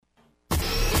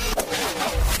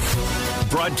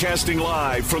Broadcasting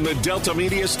live from the Delta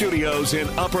Media Studios in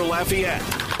Upper Lafayette.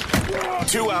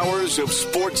 2 hours of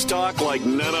sports talk like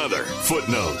none other.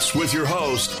 Footnotes with your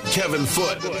host, Kevin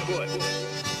Foote.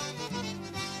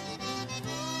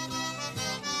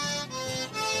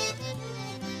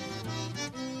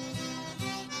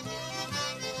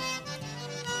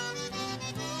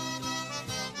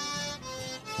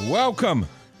 Welcome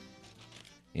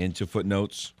into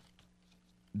Footnotes.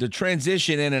 The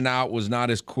transition in and out was not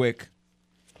as quick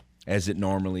as it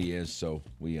normally is, so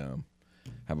we have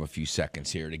a few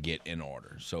seconds here to get in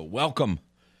order. So welcome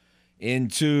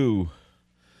into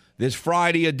this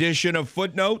Friday edition of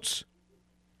Footnotes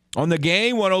on the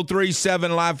game.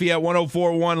 103.7 Lafayette,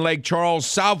 104.1 Lake Charles,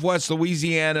 Southwest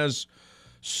Louisiana's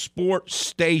sports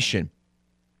station.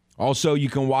 Also, you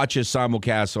can watch us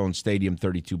simulcast on Stadium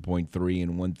 32.3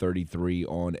 and 133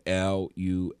 on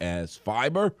LUS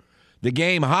Fiber. The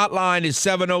game hotline is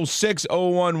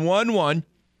 706-0111.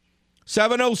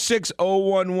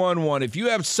 706-0111. If you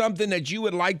have something that you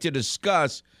would like to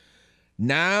discuss,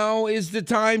 now is the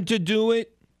time to do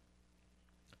it.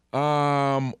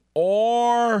 Or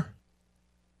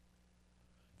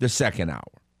the second hour.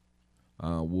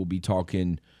 We'll be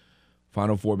talking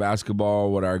Final Four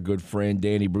basketball with our good friend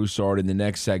Danny Broussard in the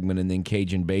next segment, and then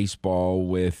Cajun baseball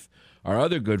with our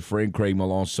other good friend Craig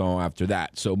Melanson after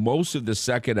that. So most of the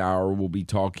second hour we'll be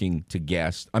talking to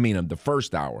guests. The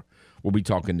first hour we'll be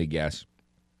talking to guests.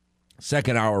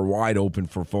 Second hour wide open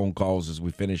for phone calls as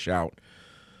we finish out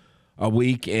a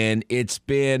week. And it's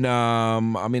been,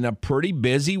 a pretty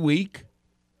busy week.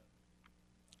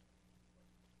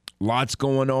 Lots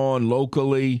going on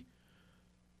locally,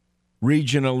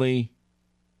 regionally,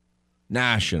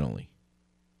 nationally.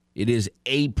 It is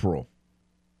April.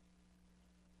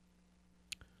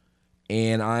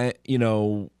 And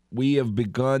we have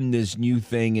begun this new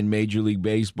thing in Major League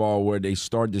Baseball where they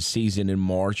start the season in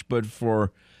March, but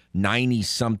for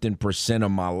 90-something%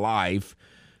 of my life,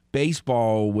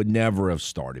 baseball would never have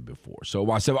started before.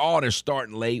 So I said, they're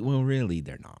starting late. Well, really,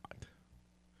 they're not.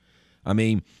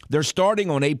 They're starting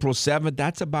on April 7th.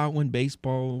 That's about when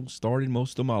baseball started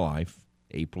most of my life.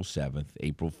 April 7th,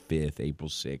 April 5th, April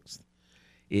 6th.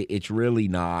 It's really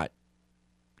not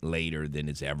later than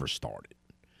it's ever started.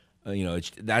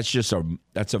 That's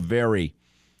a very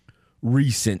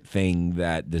recent thing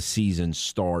that the seasons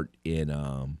start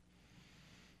in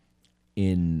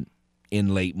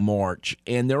late March,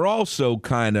 and they're also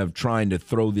kind of trying to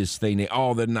throw this thing.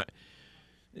 They're not.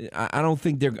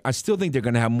 I still think they're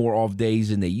going to have more off days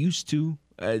than they used to.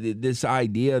 This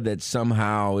idea that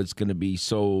somehow it's going to be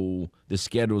the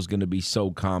schedule is going to be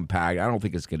so compact. I don't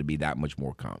think it's going to be that much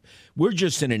more compact. We're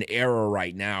just in an era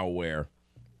right now where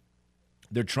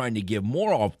they're trying to give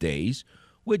more off days,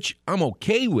 which I'm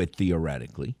okay with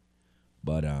theoretically,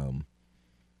 but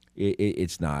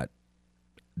it's not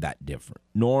that different.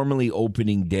 Normally,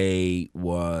 opening day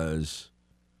was,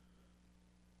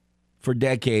 for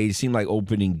decades, it seemed like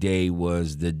opening day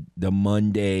was the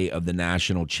Monday of the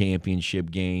national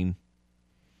championship game,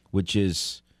 which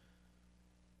is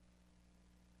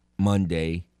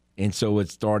Monday, and so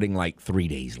it's starting like 3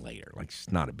 days later. Like,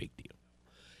 it's not a big deal.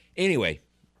 Anyway.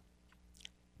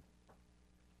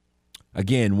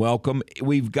 Again, welcome.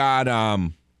 We've got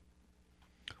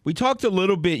we talked a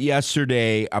little bit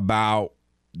yesterday about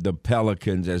the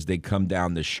Pelicans as they come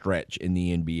down the stretch in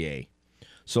the NBA.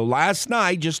 So last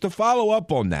night, just to follow up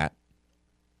on that,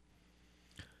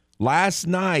 last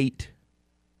night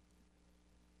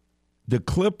the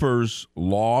Clippers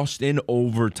lost in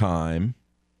overtime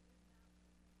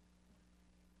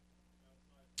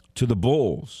to the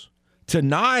Bulls.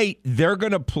 Tonight, they're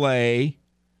going to play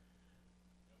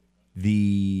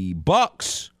the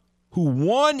Bucks, who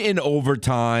won in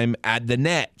overtime at the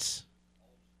Nets.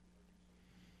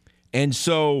 And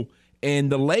so,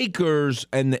 and the Lakers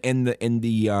and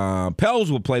the Pels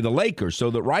will play the Lakers.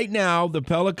 So that right now, the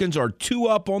Pelicans are 2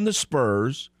 up on the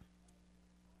Spurs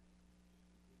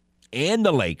and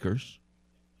the Lakers.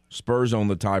 Spurs on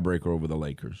the tiebreaker over the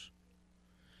Lakers.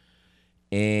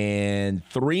 And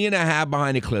 3.5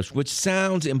 behind the Clips, which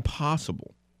sounds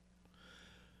impossible.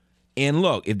 And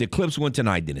look, if the Clips win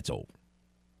tonight, then it's over.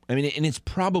 And it's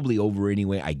probably over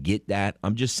anyway. I get that.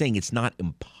 I'm just saying it's not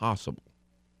impossible.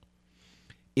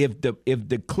 If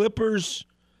the Clippers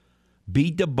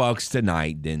beat the Bucks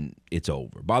tonight, then it's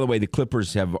over. By the way, the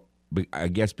Clippers have, I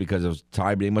guess because of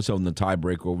they must have the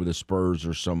tiebreaker over the Spurs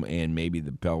or and maybe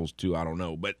the Pels too. I don't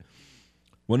know. But,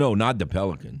 well, no, not the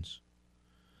Pelicans.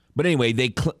 But anyway,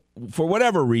 for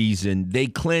whatever reason, they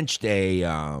clinched a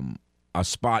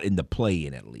spot in the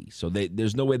play-in at least. So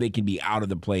there's no way they can be out of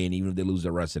the play-in even if they lose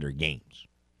the rest of their games.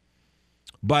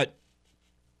 But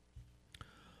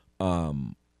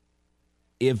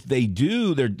If they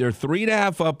do, they're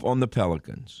 3.5 up on the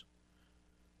Pelicans.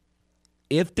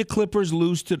 If the Clippers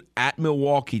lose at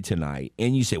Milwaukee tonight,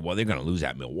 and you say, well, they're going to lose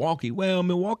at Milwaukee. Well,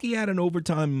 Milwaukee had an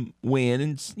overtime win,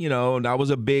 and that was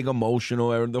a big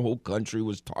emotional. The whole country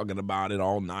was talking about it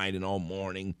all night and all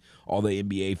morning, all the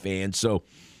NBA fans. So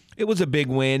it was a big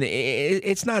win.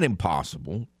 It's not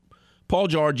impossible. Paul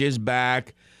George is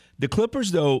back. The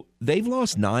Clippers, though, they've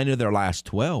lost 9 of their last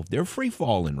 12. They're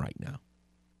free-falling right now.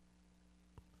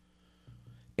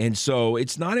 And so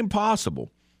it's not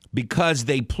impossible. Because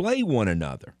they play one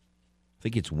another. I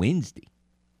think it's Wednesday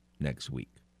next week.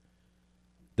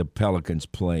 The Pelicans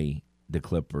play the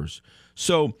Clippers.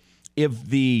 So if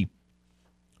the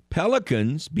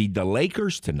Pelicans beat the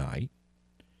Lakers tonight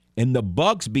and the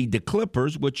Bucks beat the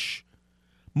Clippers, which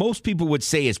most people would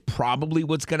say is probably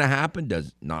what's going to happen,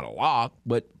 not a lot,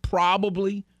 but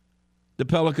probably the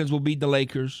Pelicans will beat the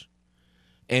Lakers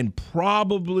and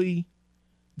probably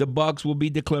the Bucks will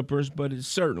beat the Clippers, but it's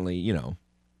certainly,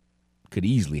 could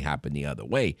easily happen the other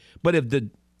way. But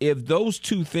if those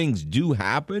two things do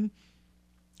happen,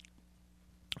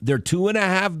 they're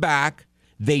 2.5 back.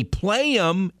 They play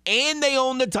them, and they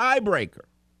own the tiebreaker.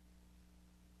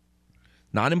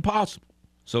 Not impossible.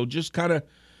 So just kind of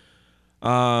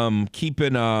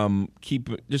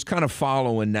just kind of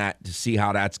following that to see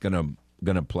how that's gonna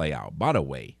play out. By the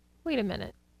way, wait a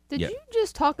minute. Did you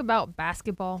just talk about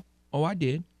basketball? Oh, I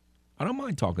did. I don't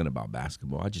mind talking about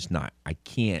basketball. I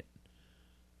can't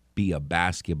be a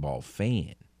basketball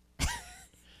fan.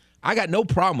 I got no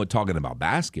problem with talking about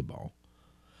basketball,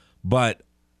 but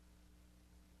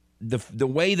the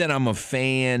way that I'm a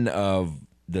fan of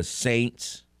the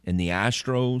Saints and the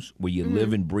Astros, where you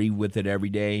live and breathe with it every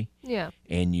day,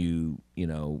 and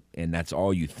and that's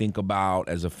all you think about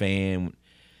as a fan,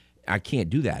 I can't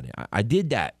do that. I did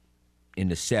that in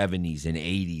the 70s and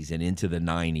 80s and into the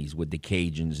 90s with the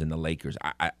Cajuns and the Lakers.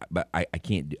 But I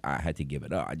can't. I had to give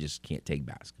it up. I just can't take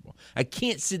basketball. I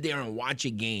can't sit there and watch a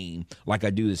game like I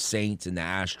do the Saints and the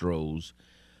Astros.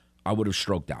 I would have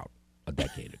stroked out a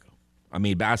decade ago. I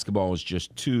mean, basketball is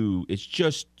just too. It's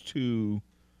just too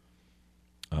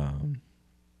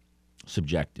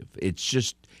subjective. It's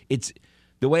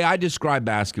the way I describe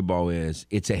basketball is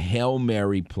it's a Hail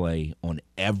Mary play on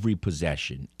every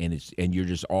possession, and you're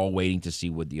just all waiting to see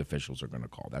what the officials are going to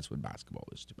call. That's what basketball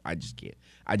is to me.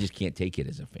 I just can't take it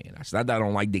as a fan. It's not that I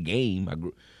don't like the game.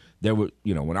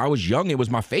 When I was young, it was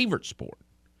my favorite sport.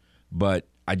 But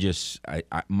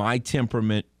my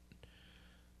temperament,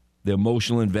 the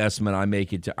emotional investment I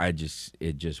make we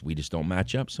just don't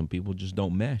match up. Some people just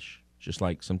don't mesh. Just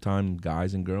like sometimes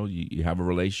guys and girls, you have a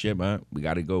relationship, we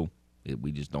got to go.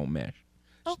 We just don't mesh.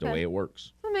 It's the way it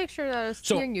works. I'll make sure that I was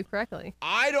hearing you correctly.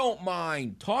 I don't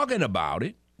mind talking about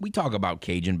it. We talk about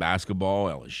Cajun basketball,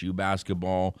 LSU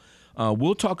basketball.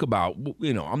 We'll talk about,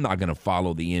 I'm not going to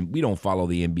follow we don't follow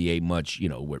the NBA much,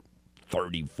 with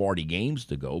 30, 40 games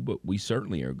to go, but we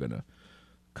certainly are going to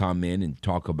come in and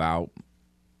talk about,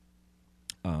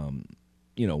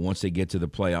 once they get to the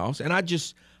playoffs. And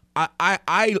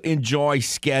I enjoy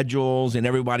schedules and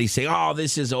everybody say, oh,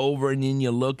 this is over, and then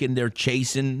you look and they're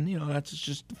chasing. That's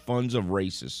just the funs of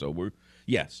races. So we're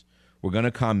going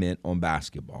to comment on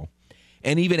basketball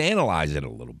and even analyze it a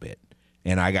little bit.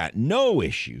 And I got no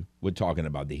issue with talking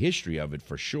about the history of it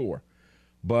for sure.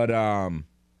 But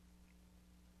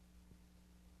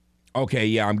okay,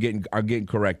 yeah, I'm getting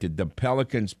corrected. The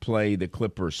Pelicans play the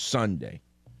Clippers Sunday.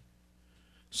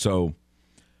 So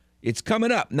it's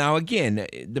coming up. Now, again,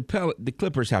 the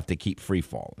Clippers have to keep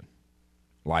free-falling.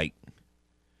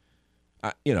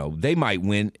 They might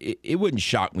win. It wouldn't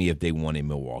shock me if they won in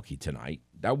Milwaukee tonight.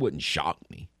 That wouldn't shock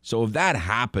me. So if that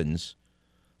happens,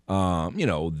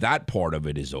 that part of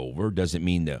it is over. Doesn't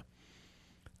mean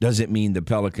the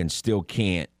Pelicans still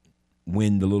can't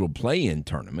win the little play-in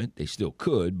tournament. They still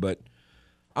could, but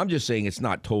I'm just saying it's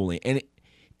not totally. And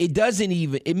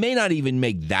it may not even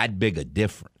make that big a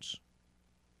difference.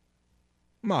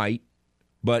 Might,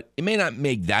 but it may not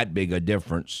make that big a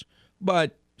difference.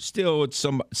 But still, it's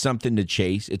something to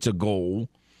chase. It's a goal.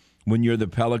 When you're the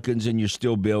Pelicans and you're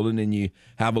still building and you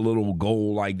have a little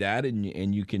goal like that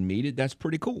and you can meet it, that's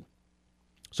pretty cool.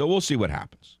 So we'll see what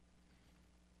happens.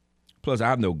 Plus, I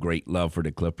have no great love for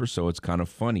the Clippers, so it's kind of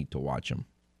funny to watch them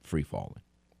free-falling.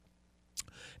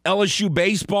 LSU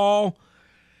baseball,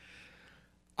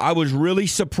 I was really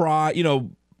surprised.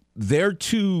 Their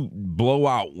 2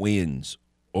 blowout wins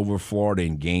over Florida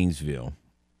and Gainesville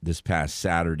this past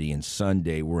Saturday and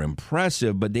Sunday were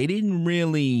impressive, but they didn't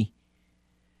really.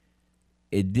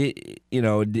 They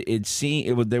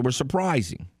were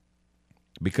surprising,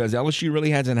 because LSU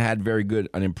really hasn't had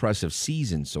an impressive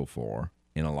season so far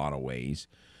in a lot of ways.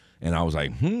 And I was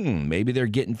like, maybe they're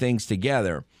getting things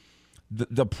together.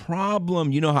 The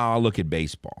problem, you know how I look at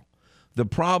baseball. The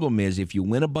problem is if you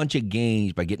win a bunch of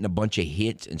games by getting a bunch of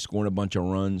hits and scoring a bunch of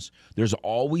runs, there's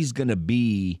always going to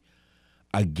be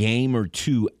a game or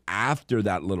two after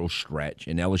that little stretch,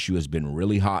 and LSU has been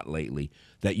really hot lately,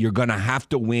 that you're going to have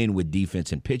to win with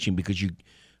defense and pitching because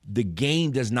the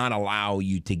game does not allow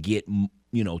you to get,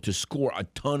 to score a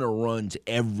ton of runs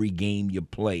every game you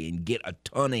play and get a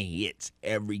ton of hits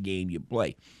every game you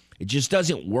play. It just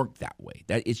doesn't work that way.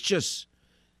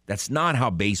 That's not how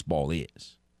baseball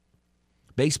is.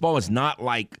 Baseball is not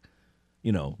like,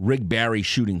 Rick Barry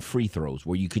shooting free throws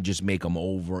where you could just make them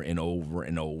over and over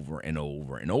and over and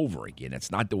over and over again.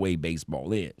 That's not the way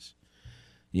baseball is.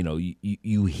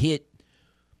 You hit,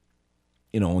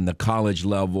 on the college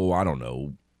level, I don't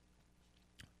know,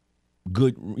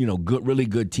 really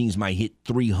good teams might hit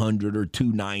 300 or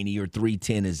 290 or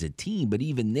 310 as a team, but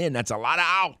even then, that's a lot of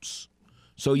outs.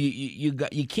 So you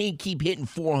can't keep hitting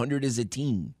 400 as a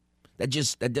team.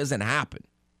 That doesn't happen.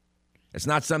 It's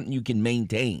not something you can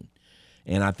maintain.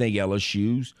 And I think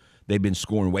LSU's, they've been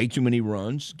scoring way too many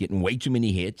runs, getting way too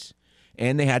many hits,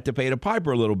 and they had to pay the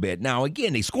piper a little bit. Now,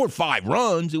 again, they scored 5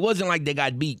 runs. It wasn't like they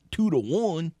got beat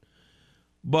 2-1.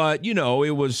 But,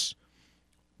 it was,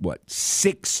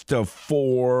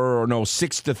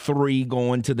 6-3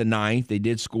 going to the ninth. They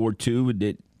did score 2.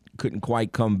 It couldn't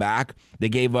quite come back.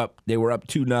 They were up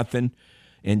 2-0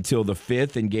 until the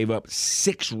 5th and gave up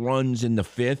 6 runs in the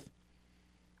 5th.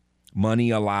 Money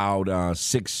allowed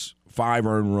 5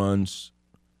 earned runs,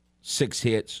 6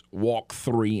 hits, walked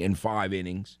 3 in 5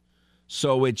 innings.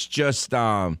 So it's just,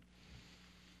 I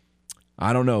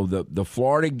don't know. The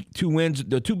Florida 2 wins,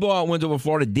 the 2 blowout wins over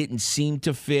Florida didn't seem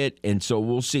to fit, and so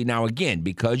we'll see. Now again,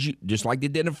 because just like they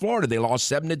did in Florida, they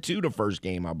lost 7-2 the first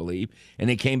game, I believe, and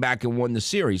they came back and won the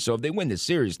series. So if they win the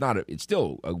series, it's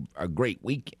still a great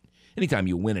weekend. Anytime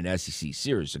you win an SEC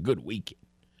series, it's a good weekend.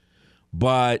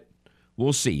 But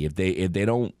we'll see if they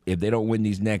don't win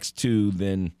these next 2,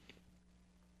 then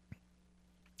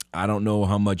I don't know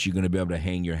how much you're going to be able to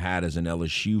hang your hat as an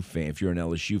LSU fan. If you're an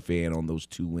LSU fan on those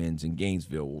 2 wins in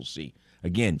Gainesville, we'll see.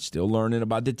 Again, still learning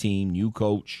about the team, new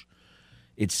coach.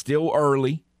 It's still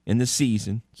early in the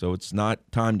season, so it's not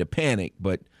time to panic,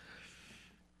 but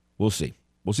we'll see.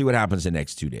 We'll see what happens the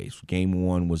next 2 days. Game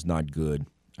 1 was not good.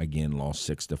 Again, lost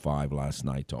 6-5 last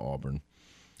night to Auburn.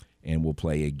 And we'll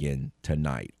play again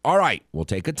tonight. All right, we'll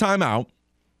take a timeout.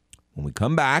 When we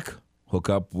come back, hook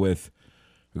up with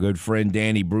a good friend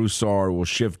Danny Broussard. We'll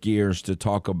shift gears to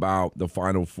talk about the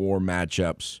Final Four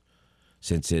matchups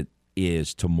since it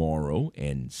is tomorrow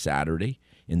and Saturday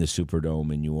in the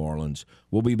Superdome in New Orleans.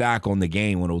 We'll be back on the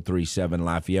game, 103.7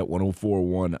 Lafayette,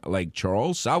 104.1 Lake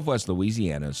Charles, Southwest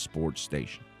Louisiana's sports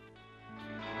station.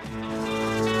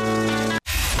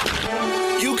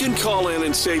 You can call in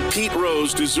and say Pete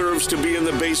Rose deserves to be in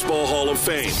the Baseball Hall of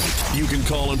Fame. You can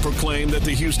call and proclaim that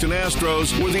the Houston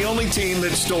Astros were the only team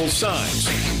that stole signs.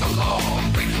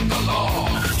 Breaking the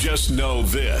law. Just know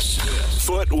this.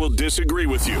 Foot will disagree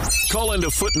with you. Call into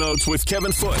Footnotes with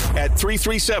Kevin Foote at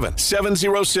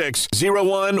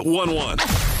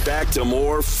 337-706-0111. Back to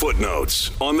more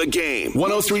Footnotes on the game.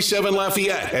 103.7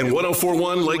 Lafayette and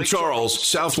 104.1 Lake Charles,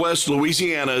 Southwest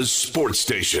Louisiana's sports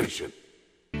station.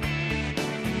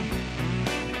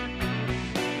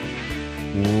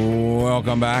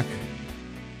 Welcome back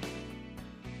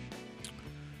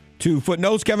to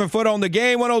Footnotes. Kevin Foote on the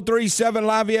game, 103.7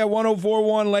 Lafayette,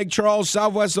 104.1 Lake Charles,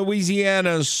 Southwest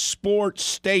Louisiana's sports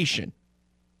station.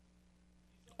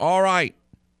 All right.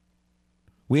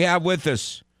 We have with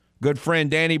us good friend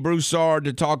Danny Broussard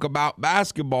to talk about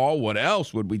basketball. What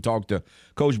else would we talk to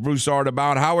Coach Broussard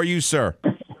about? How are you, sir?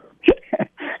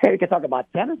 Hey, we can talk about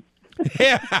tennis.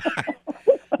 Yeah.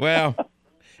 Well,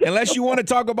 unless you want to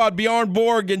talk about Bjorn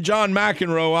Borg and John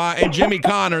McEnroe and Jimmy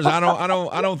Connors, I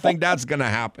don't think that's going to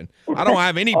happen. I don't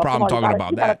have any problem talking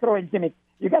about that.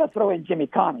 You got to throw in Jimmy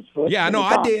Connors. First. Yeah, Jimmy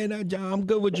I did. I'm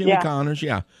good with Jimmy Connors.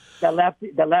 Yeah, the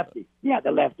lefty. Yeah,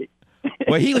 the lefty.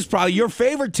 Well, he was probably your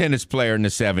favorite tennis player in the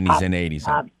 70s and 80s.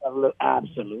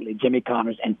 Absolutely, Jimmy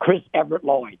Connors and Chris Everett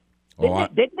Lloyd.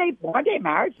 Weren't they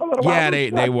married for a little while? Yeah,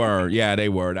 they were. Yeah, they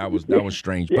were. That was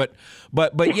strange. But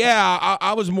yeah,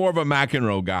 I was more of a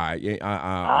McEnroe guy.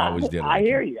 I always did. I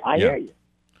hear you. I hear you.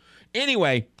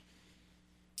 Anyway,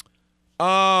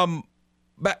 but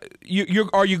you're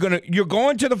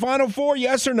going to the Final Four?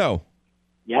 Yes or no?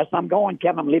 Yes, I'm going,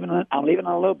 Kevin. I'm leaving in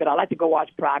a little bit. I like to go watch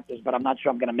practice, but I'm not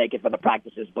sure I'm going to make it for the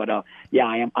practices. But yeah,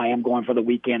 I am going for the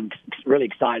weekend. Really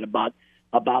excited about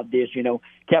about this.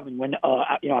 Kevin, when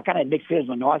I kind of had mixed feelings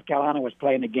when North Carolina was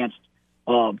playing against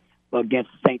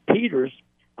St. Peter's.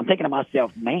 I'm thinking to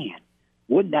myself, man,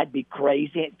 wouldn't that be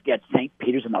crazy to get St.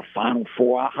 Peter's in the Final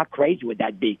Four? How crazy would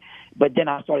that be? But then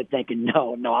I started thinking,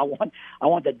 no, I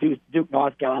want the Duke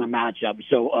North Carolina matchup.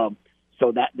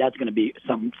 So that's going to be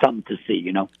something to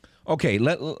see. Okay,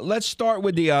 let's start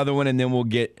with the other one, and then we'll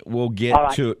get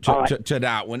right. to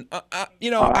that one. Right.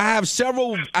 I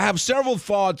have several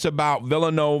thoughts about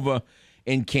Villanova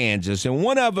and Kansas, and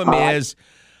one of them is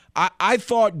I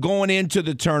thought going into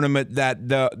the tournament that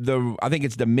the I think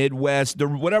it's the Midwest,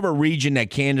 whatever region that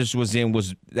Kansas was in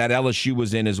was that LSU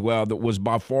was in as well, that was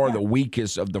by far the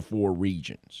weakest of the four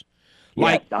regions.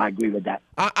 Yes, I agree with that.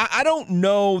 I don't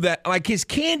know that, has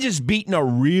Kansas beaten a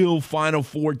real Final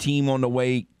Four team on the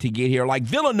way to get here? Like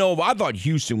Villanova, I thought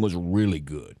Houston was really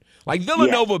good.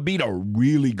 Villanova beat a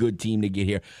really good team to get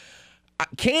here.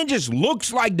 Kansas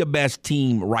looks like the best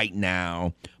team right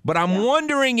now, but I'm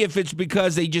wondering if it's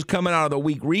because they just coming out of the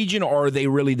weak region, or are they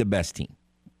really the best team?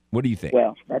 What do you think?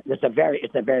 Well, it's a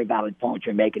very valid point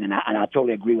you're making, and I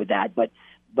totally agree with that. But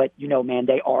man,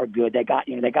 they are good. They got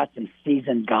some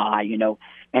seasoned guy,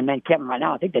 and then Kevin, right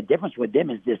now, I think the difference with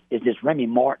them is this Remy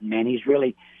Martin, man. He's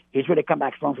really come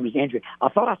back strong from his injury. I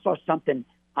thought I saw something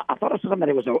that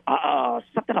it was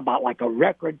something about like a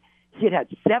record. He had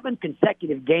 7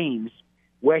 consecutive games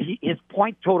where his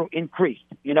point total increased,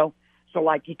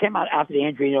 So, he came out after the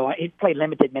injury, he played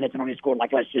limited minutes and only scored,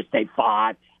 let's just say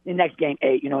 5. The next game,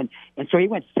 8, and so he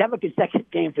went 7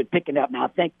 consecutive games with picking up. Now, I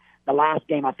think the last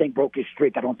game, broke his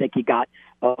streak. I don't think he got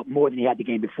more than he had the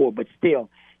game before, but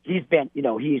still, he's been,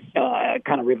 he's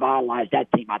kind of revitalized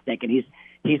that team, I think, and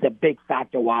he's a big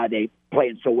factor why they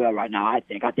playing so well right now, I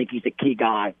think. I think he's a key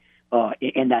guy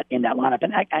in that lineup.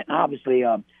 And obviously,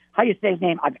 how you say his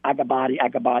name?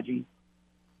 Agabaji.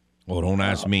 Well, don't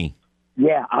ask me.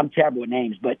 Yeah, I'm terrible with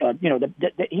names, but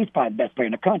he's probably the best player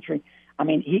in the country. I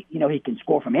mean, he can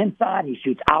score from inside. He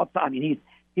shoots outside. I mean,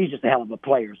 he's just a hell of a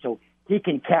player. So he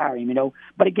can carry him,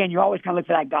 But again, you always kind of look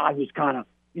for that guy who's kind of,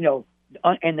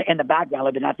 in the background a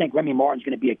little bit. And I think Remy Martin's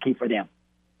going to be a key for them.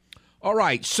 All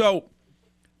right, so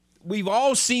we've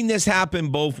all seen this happen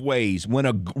both ways. When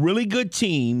a really good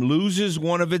team loses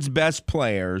one of its best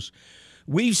players,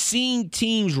 we've seen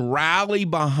teams rally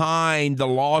behind the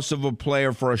loss of a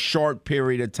player for a short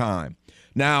period of time.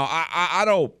 Now, I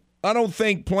don't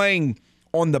think playing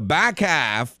on the back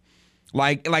half,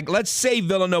 like let's say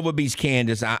Villanova beats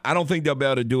Kansas, I don't think they'll be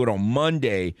able to do it on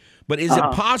Monday. But is it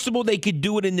possible they could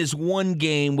do it in this one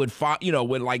game with 5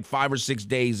 or 6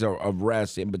 days of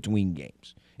rest in between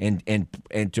games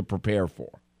and to prepare for?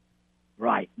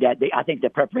 Right. I think the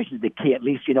preparation is the key. At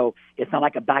least, it's not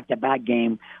like a back-to-back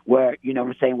game where,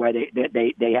 where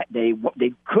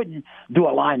they couldn't do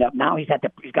a lineup. Now he's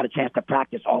got a chance to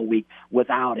practice all week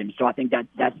without him. So I think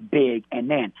that's big. And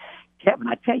man, Kevin,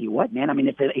 I tell you what, man. I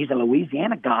mean, he's a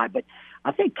Louisiana guy, but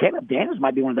I think Caleb Daniels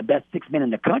might be one of the best 6 men in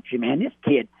the country. Man, this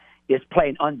kid is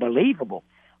playing unbelievable.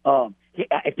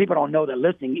 If people don't know, they're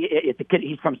listening. It's a kid.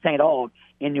 He's from St. Aug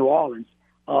in New Orleans.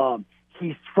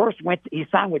 He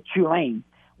signed with Tulane.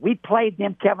 We played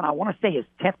them, Kevin, I want to say his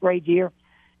 10th grade year.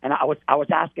 And I was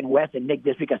asking Wes and Nick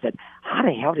this week, I said, how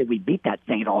the hell did we beat that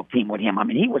St. Aug team with him? I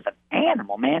mean, he was an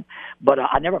animal, man. But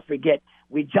I never forget,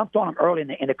 we jumped on him early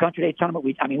in the Country Day tournament.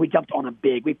 We jumped on him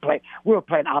big. We were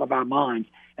playing out of our minds.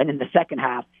 And in the second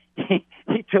half,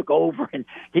 he took over and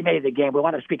he made the game. We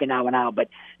wound up speaking now and out. But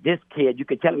this kid, you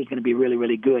could tell he was going to be really,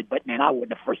 really good. But, man, I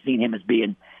wouldn't have foreseen him as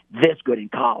being this good in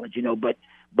college,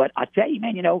 But I tell you,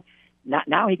 man,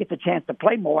 now he gets a chance to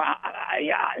play more.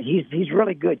 He's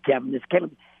really good, Kevin. This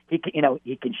Caleb, he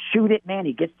can shoot it, man.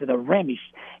 He gets to the rim.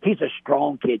 He's a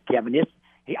strong kid, Kevin.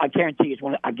 I guarantee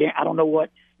you, I don't know what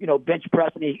bench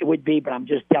pressing it would be, but I'm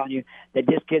just telling you that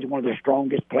this kid's one of the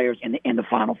strongest players in the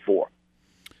Final Four.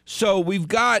 So we've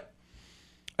got.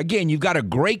 Again, you've got a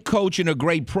great coach and a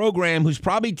great program who's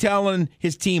probably telling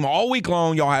his team all week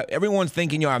long, everyone's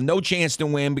thinking you'll have no chance to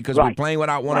win because we're playing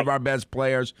without one of our best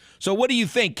players. So what do you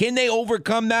think? Can they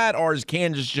overcome that, or is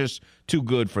Kansas just too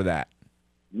good for that?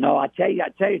 No, I tell you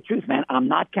the truth, man. I'm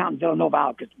not counting Villanova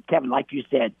out because, Kevin, like you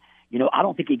said, I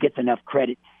don't think he gets enough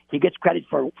credit. He gets credit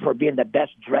for being the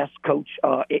best dressed coach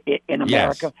in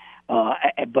America.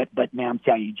 Yes. But man, I'm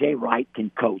telling you, Jay Wright can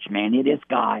coach, man. This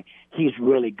guy, he's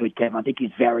really good, Kevin. I think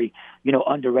he's very,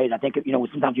 underrated. I think,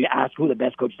 sometimes you ask who the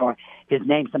best coaches are, his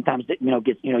name sometimes, gets,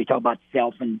 you talk about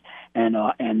Self and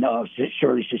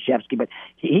Shirley Krzyzewski, but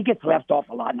he gets left off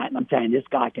a lot. And I'm telling you, this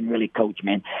guy can really coach,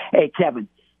 man. Hey, Kevin,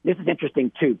 this is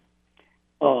interesting too.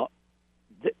 I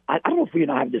don't know if we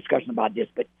have a discussion about this,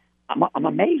 but I'm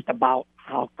amazed about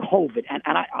how COVID, and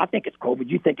I think it's COVID.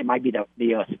 You think it might be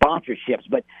the sponsorships,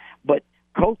 but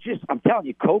coaches, I'm telling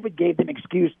you, COVID gave them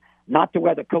excuse not to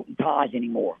wear the coat and ties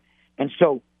anymore. And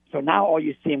so now all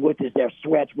you're seeing with is their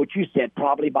sweats, which you said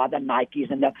probably by the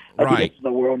Nikes and the Adidas of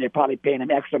the world, and they're probably paying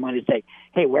them extra money to say,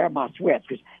 hey, wear my sweats.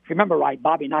 Because if you remember right,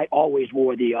 Bobby Knight always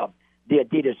wore the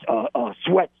Adidas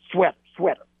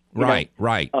sweater. Right.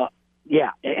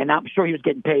 Yeah, and I'm sure he was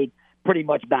getting paid pretty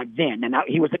much back then. And now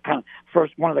he was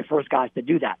one of the first guys to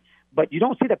do that. But you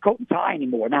don't see the coat and tie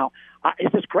anymore. Now,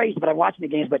 it's just crazy, but I'm watching the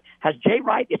games. But has Jay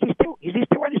Wright, is he still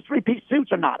wearing his three-piece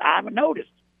suits or not? I haven't noticed.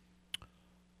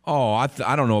 Oh, I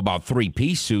don't know about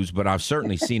three-piece suits, but I've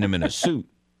certainly seen him in a suit.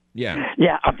 Yeah.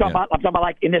 Yeah, I'm talking about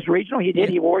like in this regional, he did.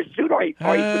 He wore his suit or he with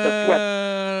the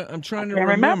sweat. I'm trying to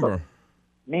remember.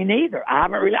 Me neither.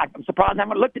 I'm surprised I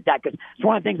haven't looked at that because it's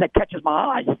one of the things that catches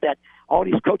my eyes is that all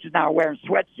these coaches now are wearing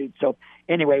sweatsuits. So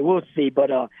anyway, we'll see.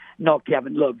 But no,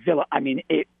 Kevin, look,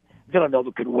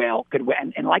 Villanova could well,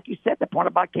 and like you said, the point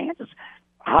about Kansas.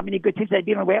 How many good teams they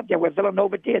beat on the way up there where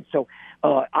Villanova did. So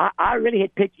I really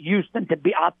had picked Houston to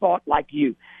be, I thought, like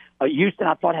you. Houston,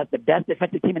 I thought, has the best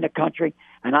defensive team in the country,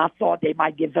 and I thought they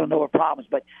might give Villanova problems,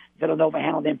 but Villanova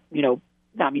handled them,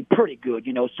 pretty good,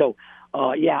 So,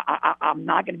 I'm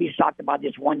not going to be shocked about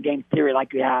this one-game theory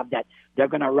like you have, that they're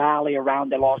going to rally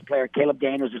around their lost player. Caleb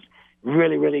Daniels is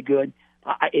really, really good.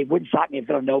 It wouldn't shock me if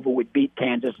Villanova would beat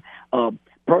Kansas.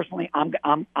 Personally, I'm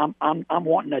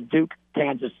wanting a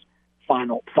Duke-Kansas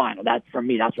final. That's for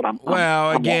me. That's what I'm.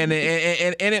 Well, I'm again,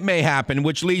 and it may happen,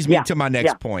 which leads me to my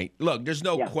next point. Look, there's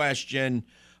no Yeah. question.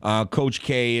 Coach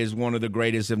K is one of the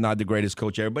greatest, if not the greatest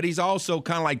coach ever. But he's also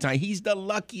kind of like Ty. He's the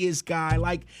luckiest guy.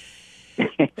 Like,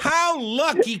 how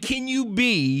lucky can you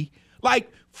be?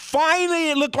 Like, finally,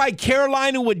 it looked like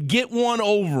Carolina would get one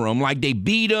over him. Like, they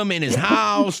beat him in his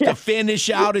house to finish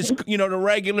out his, the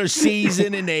regular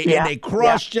season, and they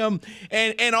crushed him.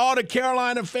 And all the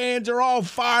Carolina fans are all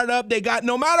fired up. They got,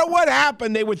 no matter what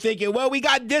happened, they were thinking, well, we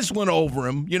got this one over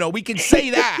him. We can say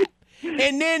that.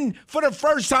 And then for the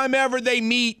first time ever, they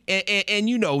meet,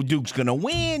 and Duke's going to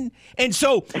win. And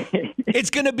so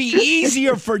it's going to be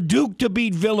easier for Duke to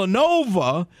beat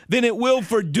Villanova than it will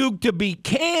for Duke to beat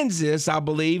Kansas, I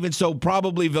believe. And so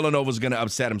probably Villanova's going to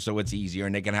upset them, so it's easier,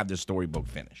 and they can have the storybook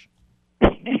finish.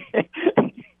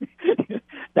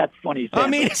 That's funny. I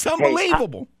mean, it's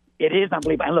unbelievable. It is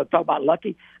unbelievable. And look, talk about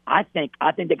lucky. I think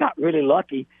they got really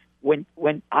lucky when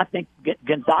I think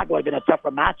Gonzaga would have been a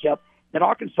tougher matchup than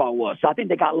Arkansas was. So I think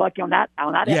they got lucky on that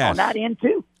end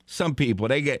too. Some people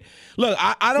they get. Look,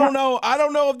 I don't know. I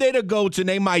don't know if they're the goats, and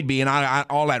they might be. And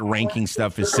all that ranking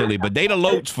stuff is silly, but they the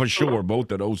loats for sure.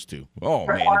 Both of those two. Oh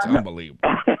man, it's unbelievable.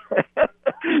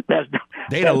 There's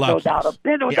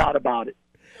no doubt about it.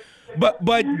 But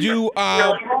do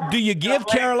you give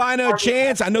Carolina a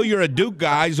chance? I know you're a Duke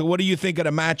guy, so what do you think of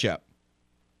the matchup?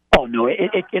 Oh no, I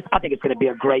think it's going to be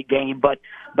a great game. But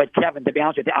Kevin, to be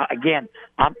honest with you, again,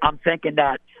 I'm thinking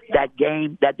that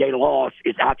game that they lost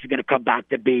is actually going to come back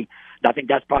to be. I think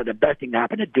that's probably the best thing that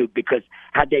happened to Duke, because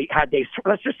had they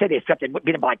let's just say they swept and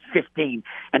beat them by like 15,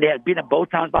 and they had beat them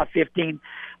both times by 15,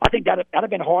 I think that'd have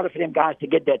been harder for them guys to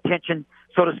get their attention,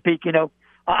 so to speak.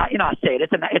 I say it.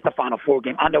 It's a Final Four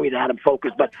game. I know he had them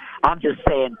focused, but I'm just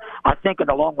saying. I think in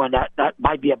the long run that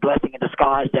might be a blessing in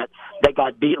disguise that they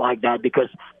got beat like that, because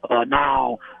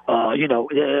now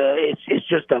it's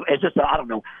just I don't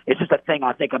know. It's just a thing.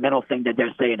 I think a mental thing that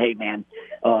they're saying, hey man,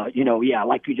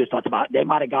 like you just talked about, they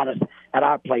might have got us at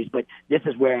our place, but this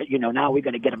is where now we're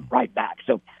going to get them right back.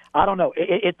 So I don't know.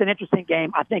 It's an interesting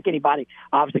game. I think anybody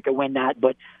obviously could win that,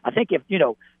 but I think if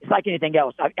it's like anything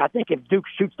else. I think if Duke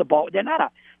shoots the ball, they're not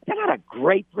a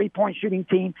great 3-point shooting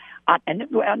team, and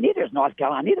neither is North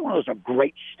Carolina. Neither one of those are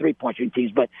great 3-point shooting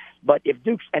teams. But if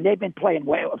Duke's, and they've been playing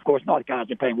well, of course, North Carolina's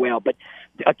been playing well. But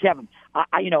Kevin,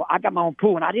 I got my own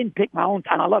pool, and I didn't pick my own,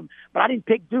 and I love them, but I didn't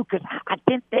pick Duke because I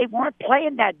think they weren't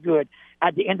playing that good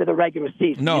at the end of the regular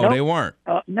season. No, they weren't.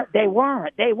 No, they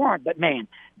weren't. But man,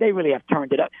 they really have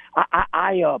turned it up.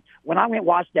 I when I went and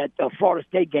watched that Florida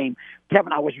State game,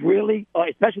 Kevin, I was really,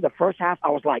 especially the first half, I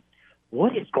was like,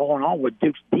 what is going on with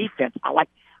Duke's defense?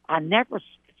 I never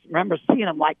remember seeing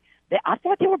them like that. I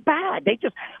thought they were bad. They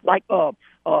just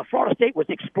Florida State was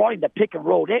exploiting the pick and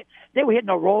roll. They were hitting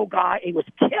a roll guy. He was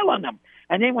killing them.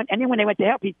 And then when they went to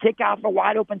help, he'd kick out for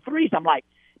wide open threes. I'm like,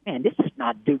 man, this is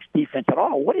not Duke's defense at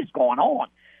all. What is going on?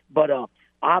 But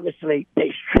obviously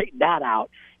they straightened that out.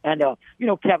 And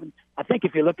Kevin, I think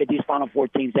if you look at these Final Four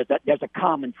teams, there's a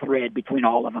common thread between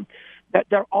all of them. That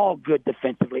they're all good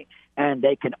defensively, and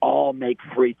they can all make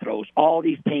free throws. All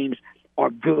these teams are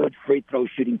good free throw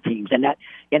shooting teams. And that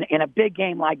in a big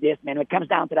game like this, man, when it comes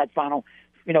down to that final,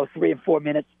 3 and 4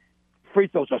 minutes, free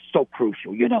throws are so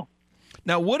crucial,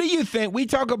 Now, what do you think? We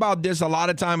talk about this a lot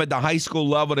of time at the high school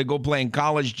level. They go play in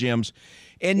college gyms.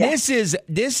 And this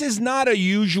is not a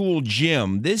usual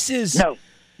gym. This is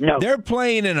no. They're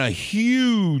playing in a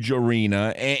huge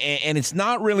arena, and it's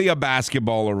not really a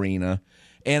basketball arena.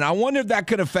 And I wonder if that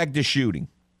could affect the shooting.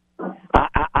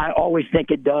 I always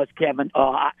think it does, Kevin.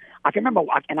 I can remember,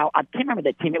 and I can't remember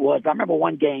the team it was, but I remember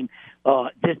one game,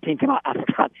 this team came out, I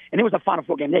forgot, and it was a Final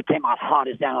Four game. They came out hot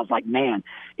as down. I was like, man,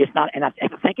 it's not, and I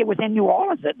think it was in New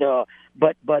Orleans.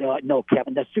 But no,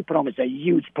 Kevin, the Superdome is a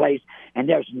huge place, and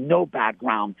there's no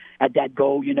background at that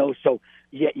goal, So,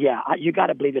 you got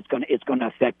to believe it's going to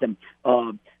affect them,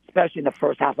 especially in the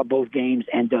first half of both games,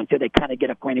 and until they kind of get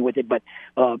acquainted with it. But,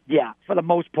 for the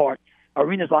most part,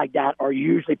 arenas like that are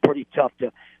usually pretty tough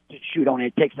to shoot on.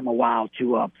 It takes them a while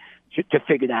to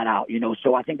figure that out,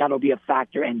 So I think that'll be a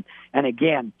factor. And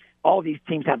again, all these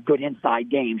teams have good inside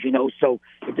games, So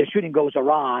if the shooting goes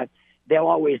awry, they'll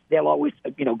always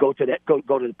go to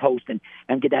the post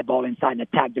and get that ball inside and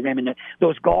attack the rim. And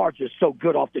those guards are so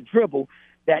good off the dribble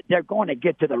that they're going to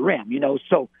get to the rim,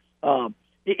 So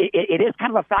it is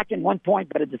kind of a factor in one point,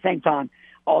 but at the same time,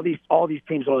 all these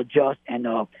teams will adjust, and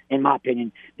in my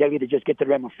opinion, they'll either just get to the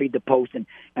rim or feed the post and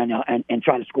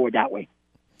try to score that way.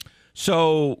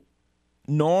 So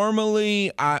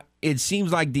normally, it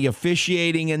seems like the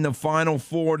officiating in the Final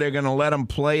Four, they're going to let them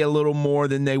play a little more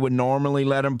than they would normally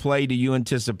let them play. Do you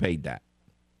anticipate that?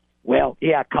 Well,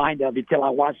 yeah, kind of. Until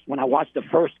when I watched the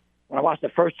first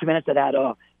 2 minutes of that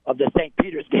of the St.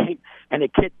 Peter's game, and the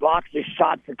kid blocks his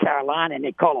shot for Carolina, and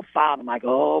they call a foul. I'm like,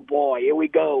 oh boy, here we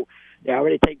go. They're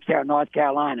already taking care of North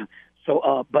Carolina.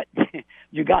 So, but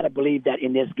you got to believe that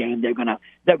in this game they're gonna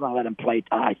let them play.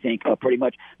 I think pretty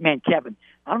much. Man, Kevin,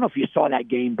 I don't know if you saw that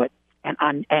game, but Pat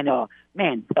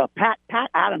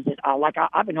Adams is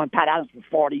I've been knowing Pat Adams for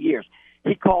 40 years.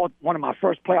 He called one of my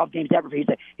first playoff games ever.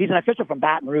 He's an official from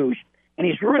Baton Rouge, and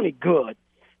he's really good.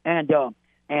 And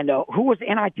who was the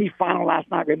NIT final last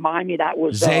night? Remind me, that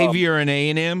was Xavier and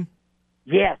A&M.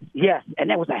 Yes, and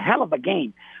that was a hell of a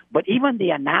game. But even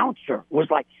the announcer was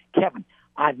like, Kevin,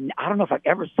 I don't know if I've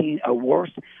ever seen a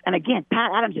worse. And again,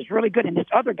 Pat Adams is really good. And this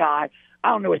other guy, I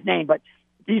don't know his name, but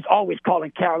he's always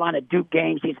calling Carolina Duke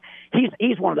games.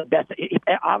 He's one of the best.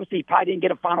 Obviously, he probably didn't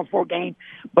get a Final Four game,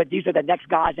 but these are the next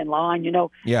guys in line,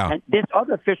 Yeah. And this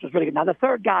other official's really good. Now, the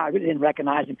third guy, I really didn't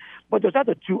recognize him, but those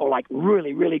other two are like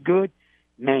really, really good.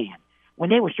 Man, when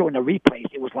they were showing the replays,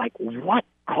 it was like, what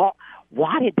call?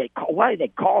 Why did they call? Why did they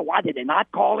call? Why did they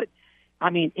not call it? I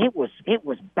mean, it was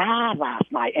bad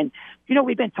last night. And,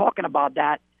 we've been talking about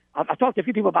that. I've talked to a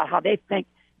few people about how they think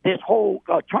this whole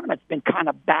tournament's been kind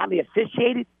of badly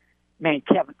officiated. Man,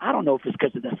 Kevin, I don't know if it's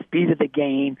because of the speed of the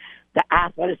game, the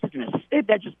athleticism.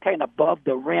 They're just playing above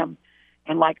the rim.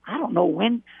 And, I don't know,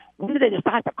 when did they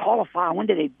decide to call a foul? When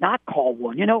did they not call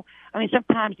one? I mean,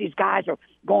 sometimes these guys are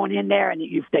going in there, and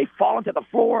if they fall into the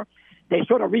floor, they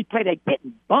sort of replay, they get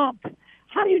bumped.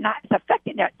 How do you not? It's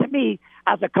affecting that. To me,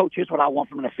 as a coach, here's what I want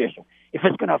from an official. If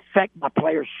it's going to affect my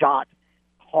player's shot,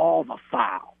 call the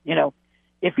foul.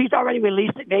 If he's already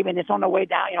released it, maybe, and it's on the way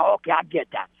down, okay, I get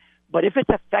that. But if it's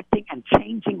affecting and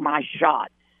changing my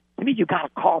shot, to me, you got to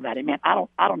call that. And man, I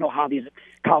don't know how these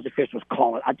college officials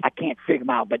call it. I can't figure them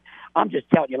out. But I'm just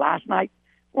telling you, last night,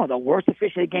 one of the worst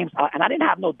officiated games. And I didn't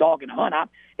have no dog in the hunt.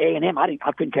 A&M, I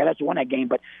couldn't care less who won that game.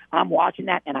 But I'm watching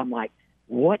that, and I'm like,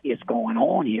 what is going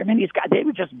on here? Man, these guys, they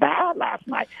were just bad last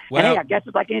night. Well, and hey, I guess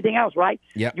it's like anything else, right?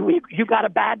 Yeah. You got a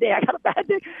bad day. I got a bad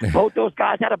day. Both those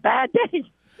guys had a bad day.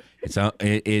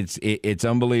 It's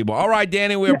unbelievable. All right,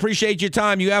 Danny, we appreciate your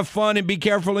time. You have fun and be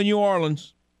careful in New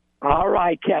Orleans. All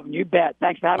right, Kevin, you bet.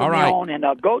 Thanks for having me on, and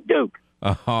go Duke.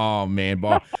 Oh, man,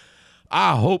 boy.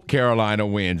 I hope Carolina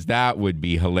wins. That would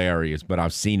be hilarious, but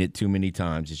I've seen it too many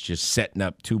times. It's just setting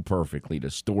up too perfectly. The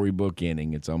storybook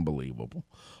ending, it's unbelievable.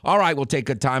 All right, we'll take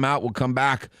a timeout. We'll come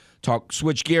back,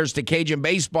 switch gears to Cajun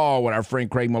baseball with our friend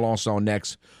Craig Melanson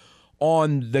next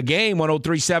on The Game,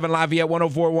 103.7 Lafayette,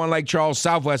 104.1 Lake Charles,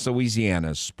 Southwest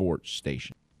Louisiana's sports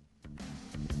station.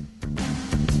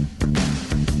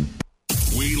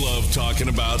 We love talking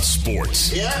about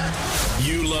sports. Yeah.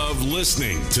 You love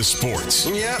listening to sports.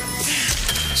 Yep.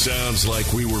 Sounds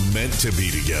like we were meant to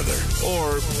be together,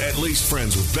 or at least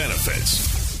friends with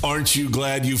benefits. Aren't you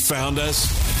glad you found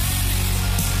us?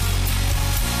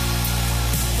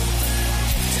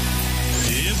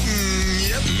 Yep.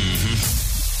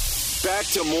 Mm-hmm. Back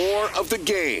to more of The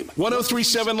Game.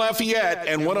 103.7 Lafayette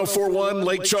and 104.1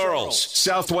 Lake Charles,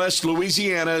 Southwest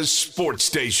Louisiana's sports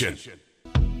station.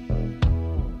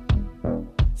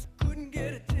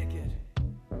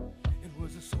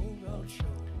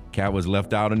 Cat was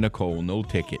left out in the cold. No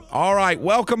ticket. All right,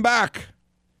 welcome back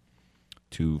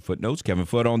to Footnotes. Kevin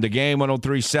Foote on the game,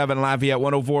 103.7 Lafayette,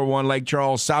 104.1 Lake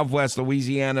Charles, Southwest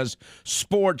Louisiana's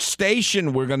sports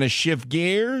station. We're going to shift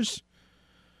gears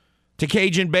to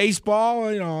Cajun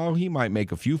baseball. You know, he might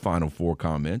make a few Final Four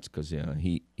comments because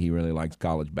he really likes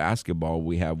college basketball.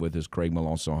 We have with us Craig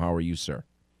Melanson. How are you, sir?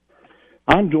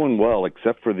 I'm doing well,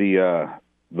 except for the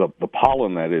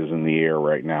pollen that is in the air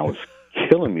right now. It's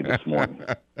killing me this morning.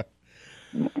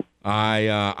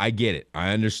 I get it.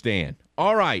 I understand.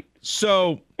 All right,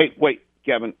 so hey, wait,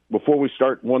 Kevin. Before we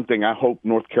start, one thing: I hope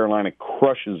North Carolina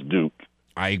crushes Duke.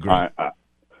 I agree.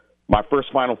 My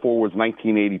first Final Four was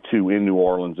 1982 in New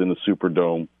Orleans in the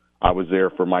Superdome. I was there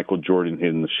for Michael Jordan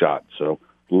hitting the shot. So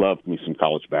loved me some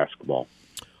college basketball.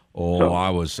 Oh,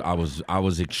 so, I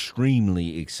was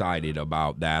extremely excited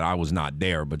about that. I was not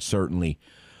there, but certainly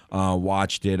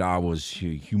watched it. I was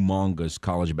a humongous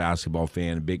college basketball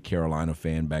fan, a big Carolina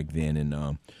fan back then,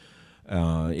 and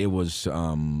it was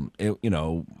you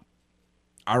know.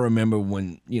 I remember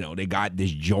when, they got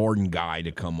this Jordan guy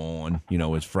to come on,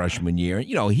 his freshman year.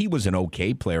 He was an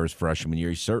okay player his freshman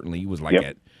year. He was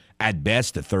like at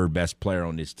best the third best player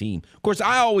on this team. Of course,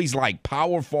 I always liked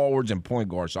power forwards and point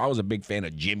guards, so I was a big fan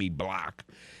of Jimmy Block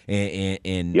and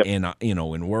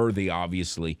Worthy,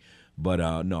 obviously.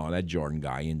 But no, that Jordan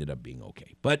guy ended up being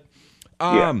okay. But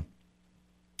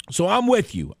so I'm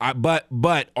with you, but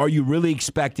are you really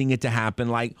expecting it to happen?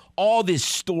 Like all this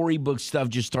storybook stuff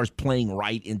just starts playing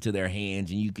right into their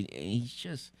hands, and he's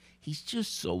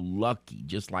just so lucky,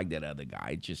 just like that other guy.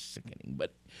 It's just sickening.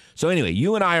 But so anyway,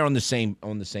 you and I are on the same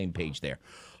page there.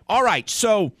 All right,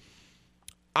 so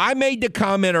I made the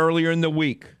comment earlier in the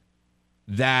week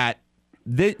that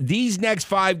these next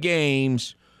 5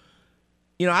 games,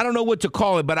 I don't know what to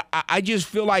call it, but I just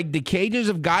feel like the Cajuns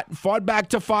have fought back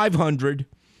to 500.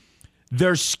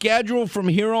 Their schedule from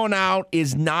here on out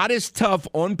is not as tough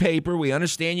on paper. We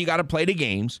understand you got to play the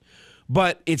games,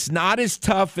 but it's not as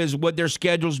tough as what their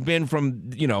schedule's been from,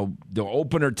 the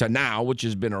opener to now, which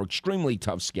has been an extremely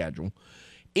tough schedule.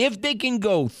 If they can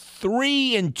go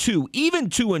 3-2, even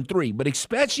 2-3, but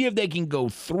especially if they can go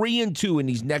 3-2 in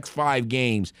these next 5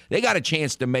 games, they got a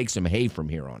chance to make some hay from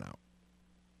here on out.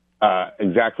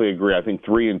 Exactly agree. I think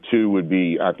 3-2 would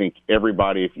be. I think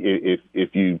everybody,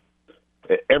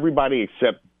 everybody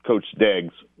except Coach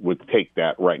Deggs would take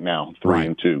that right now,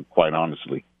 3-2. Quite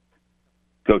honestly,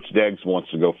 Coach Deggs wants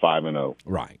to go 5-0.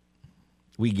 Right,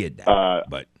 we get that.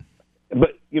 But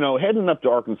heading up to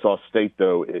Arkansas State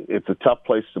though, it's a tough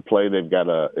place to play. They've got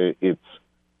I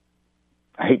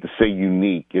hate to say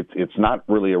unique. It's not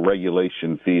really a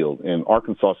regulation field, and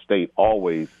Arkansas State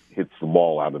always hits the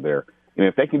ball out of there. And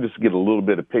if they can just get a little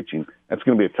bit of pitching, that's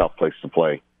going to be a tough place to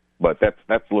play. But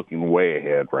that's looking way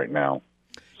ahead right now.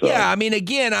 So. Yeah, I mean,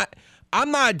 again, I'm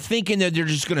not thinking that they're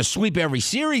just going to sweep every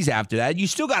series after that. You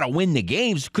still got to win the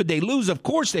games. Could they lose? Of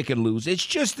course they could lose. It's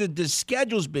just that the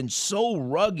schedule's been so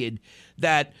rugged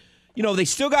that, they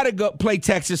still got to go play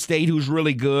Texas State, who's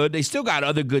really good. They still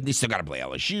got they still got to play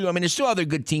LSU. I mean, there's still other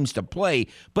good teams to play,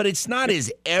 but it's not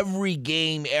as every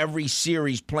game, every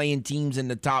series playing teams in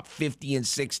the top 50 and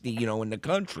 60, in the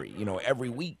country, every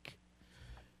week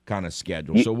kind of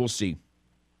schedule. So we'll see.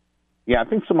 Yeah, I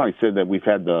think somebody said that we've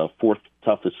had the 4th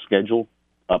toughest schedule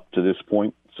up to this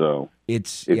point. So it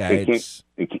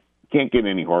can't get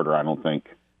any harder, I don't think.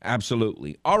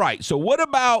 Absolutely. All right, so what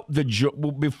about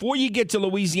before you get to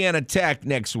Louisiana Tech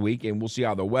next week, and we'll see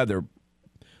how the weather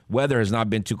has not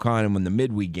been too kind in the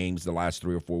midweek games the last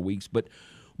 3 or 4 weeks, but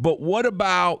what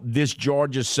about this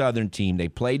Georgia Southern team? They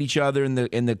played each other in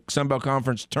the Sun Belt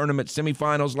Conference tournament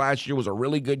semifinals last year. It was a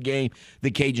really good game.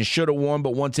 The Cajuns should have won,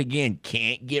 but once again,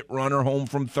 can't get runner home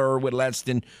from third with less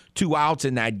than 2 outs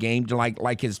in that game,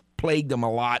 like has plagued them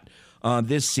a lot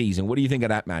this season. What do you think of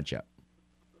that matchup?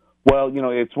 Well,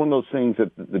 it's one of those things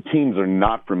that the teams are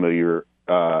not familiar.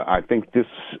 I think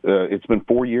it's been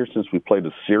 4 years since we played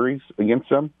a series against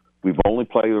them. We've only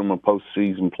played them in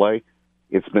postseason play.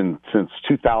 It's been since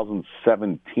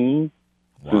 2017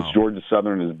 since Georgia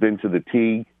Southern has been to the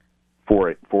Teague for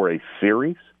a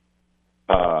series.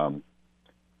 When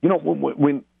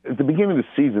at the beginning of the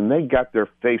season they got their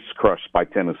face crushed by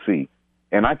Tennessee,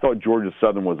 and I thought Georgia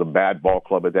Southern was a bad ball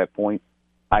club at that point.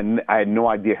 I had no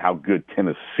idea how good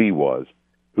Tennessee was,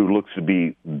 who looks to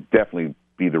definitely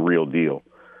be the real deal.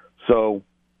 So,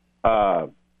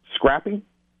 scrappy,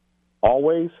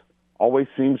 always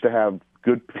seems to have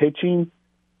good pitching.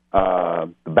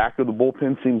 The back of the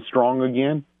bullpen seems strong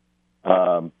again.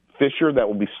 Fisher, that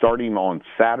will be starting on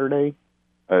Saturday,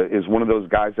 is one of those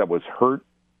guys that was hurt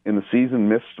in the season,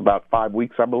 missed about 5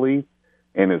 weeks, I believe,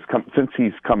 and since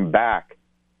he's come back,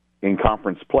 in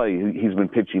conference play. He's been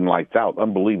pitching lights out,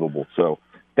 unbelievable. So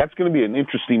that's going to be an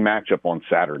interesting matchup on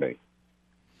Saturday.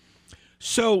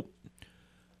 So,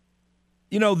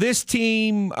 this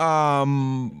team,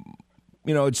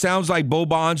 it sounds like Bo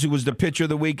Bonds, who was the pitcher of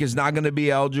the week, is not going to be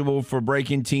eligible for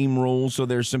breaking team rules. So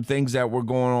there's some things that were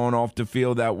going on off the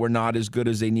field that were not as good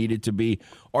as they needed to be.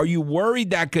 Are you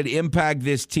worried that could impact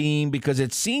this team? Because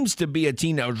it seems to be a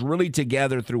team that was really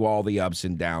together through all the ups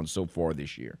and downs so far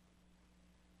this year.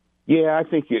 Yeah, I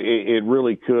think it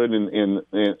really could, and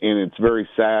it's very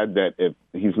sad that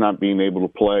he's not being able to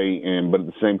play. But at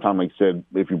the same time, like I said,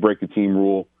 if you break a team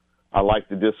rule, I like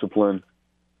the discipline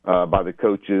by the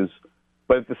coaches.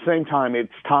 But at the same time,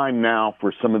 it's time now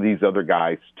for some of these other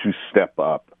guys to step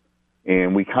up.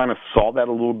 And we kind of saw that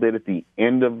a little bit at the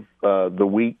end of the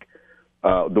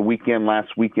weekend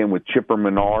last weekend with Chipper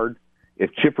Menard.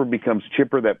 If Chipper becomes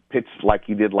Chipper that pitched like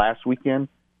he did last weekend,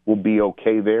 we'll be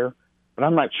okay there. But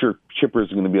I'm not sure Chipper is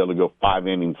going to be able to go 5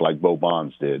 innings like Bo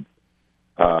Bonds did.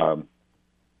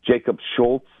 Jacob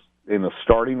Schultz in a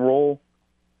starting role,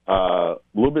 a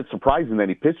little bit surprising that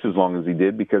he pitched as long as he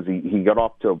did because he got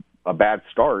off to a bad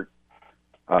start,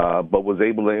 but was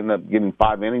able to end up getting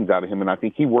 5 innings out of him. And I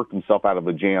think he worked himself out of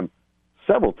a jam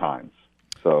several times.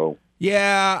 So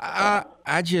yeah,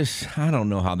 I don't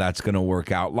know how that's going to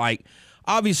work out. Like,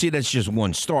 obviously that's just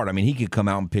one start. I mean, he could come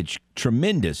out and pitch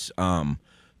tremendous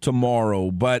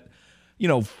tomorrow, but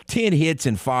 10 hits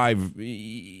and 5,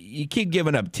 you keep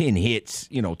giving up 10 hits,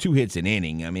 2 hits an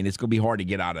inning. I mean, it's going to be hard to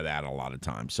get out of that a lot of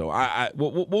times. So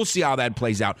we'll see how that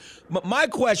plays out. My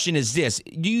question is this: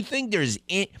 do you think there's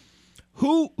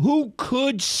who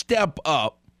could step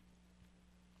up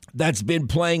that's been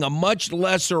playing a much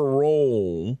lesser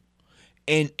role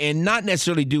and not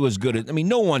necessarily do as good as? I mean,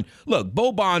 no one. Look,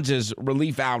 Bo Bonds'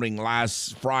 relief outing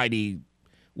last Friday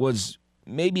was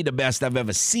maybe the best I've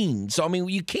ever seen. So, I mean,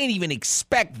 you can't even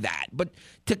expect that. But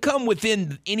to come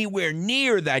within anywhere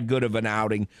near that good of an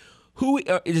outing,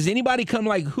 does anybody come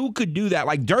who could do that?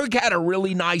 Like Dirk had a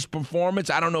really nice performance.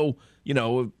 I don't know,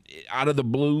 out of the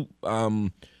blue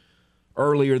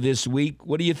earlier this week.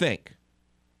 What do you think?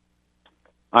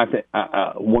 I think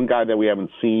one guy that we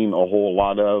haven't seen a whole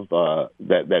lot of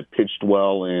that pitched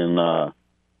well in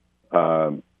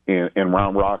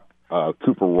Round Rock,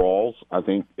 Cooper Rawls, I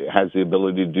think, has the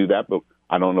ability to do that, but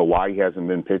I don't know why he hasn't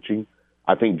been pitching.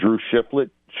 I think Drew Shiflett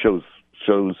shows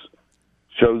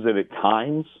it at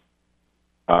times.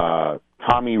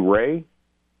 Tommy Ray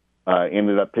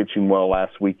ended up pitching well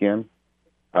last weekend.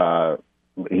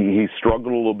 He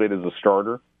struggled a little bit as a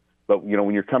starter, but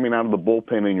when you're coming out of the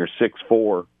bullpen and you're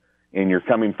 6'4", and you're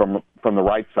coming from the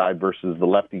right side versus the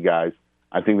lefty guys,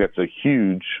 I think that's a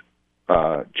huge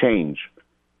change.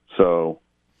 So.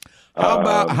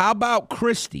 How about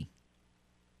Christie?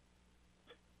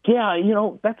 Yeah,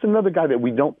 that's another guy that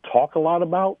we don't talk a lot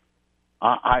about.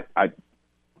 I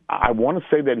want to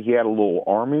say that he had a little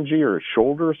arm injury or a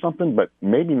shoulder or something, but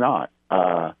maybe not.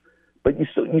 But you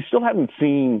still haven't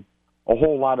seen a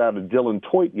whole lot out of Dylan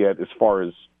Toit yet as far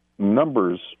as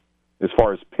numbers, as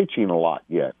far as pitching a lot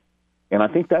yet. And I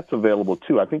think that's available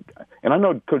too. I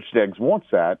know Coach Deggs wants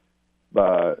that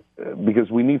because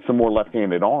we need some more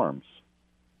left-handed arms.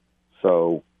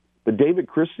 So, but David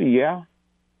Christie, yeah.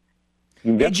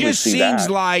 It just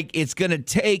seems like it's going to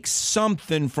take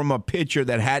something from a pitcher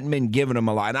that hadn't been giving him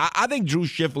a lot. And I think Drew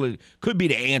Shiflett could be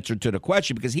the answer to the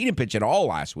question because he didn't pitch at all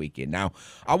last weekend. Now,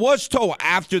 I was told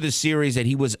after the series that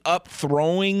he was up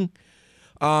throwing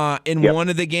in one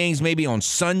of the games, maybe on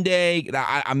Sunday.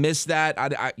 I missed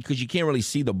that because you can't really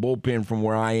see the bullpen from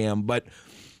where I am. But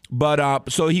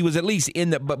so he was at least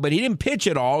in the but he didn't pitch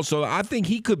at all. So I think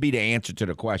he could be the answer to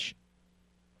the question.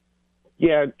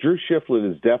 Yeah, Drew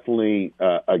Shiflett is definitely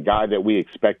a guy that we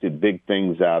expected big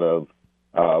things out of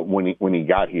when he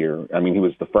got here. I mean, he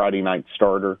was the Friday night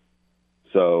starter,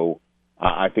 so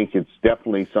I think it's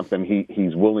definitely something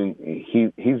he's willing.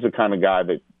 He's the kind of guy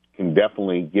that can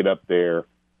definitely get up there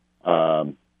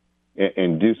and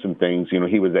do some things.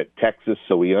 He was at Texas,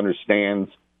 so he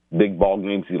understands big ball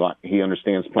games. He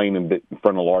understands playing in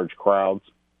front of large crowds.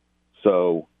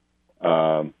 So.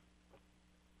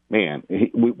 Man,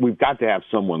 we've got to have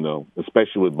someone, though,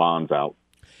 especially with Bonds out.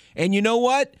 And you know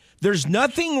what? There's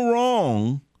nothing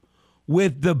wrong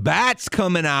with the bats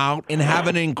coming out and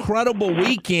having an incredible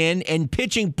weekend and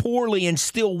pitching poorly and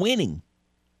still winning.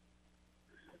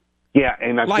 Yeah,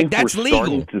 and I think that's we're legal.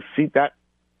 Starting to see that.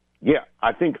 Yeah,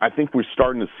 I think we're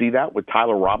starting to see that with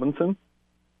Tyler Robinson.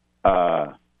 He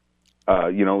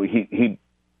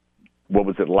what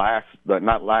was it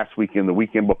not last weekend, the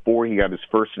weekend before, he got his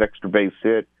first extra base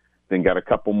hit, then got a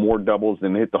couple more doubles,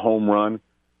 then hit the home run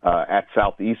at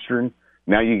Southeastern.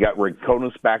 Now you got Rick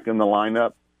Konos back in the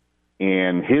lineup,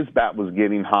 and his bat was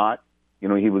getting hot. You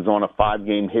know, he was on a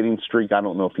 5-game hitting streak. I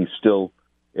don't know if he's still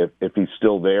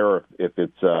there, or if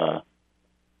it's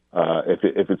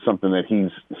something that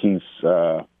he's.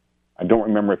 I don't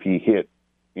remember if he hit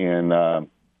in at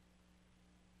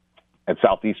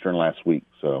Southeastern last week.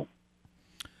 So.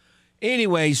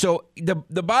 Anyway, so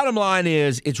the bottom line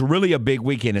is it's really a big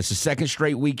weekend. It's the second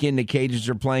straight weekend the Cajuns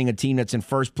are playing a team that's in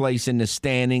first place in the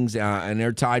standings, and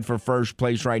they're tied for first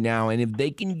place right now. And if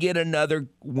they can get another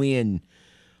win,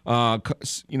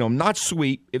 not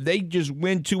sweep, if they just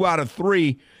win 2 out of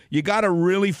 3, you got to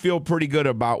really feel pretty good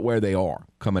about where they are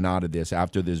coming out of this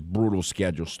after this brutal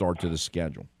start to the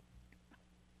schedule.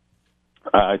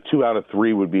 2 out of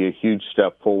 3 would be a huge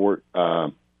step forward.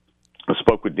 I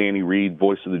spoke with Danny Reed,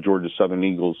 voice of the Georgia Southern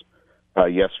Eagles,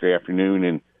 yesterday afternoon,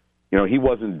 and he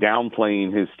wasn't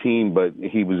downplaying his team, but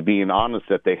he was being honest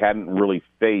that they hadn't really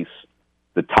faced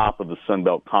the top of the Sun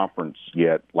Belt Conference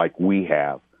yet, like we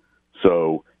have.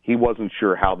 So he wasn't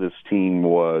sure how this team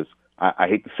was. I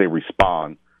hate to say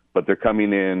respond, but they're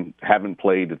coming in, haven't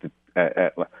played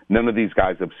none of these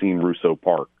guys have seen Russo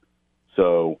Park,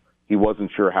 so he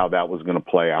wasn't sure how that was going to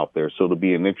play out there. So it'll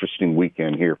be an interesting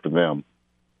weekend here for them.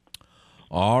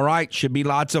 All right, should be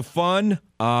lots of fun.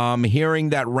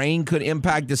 Hearing that rain could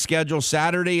impact the schedule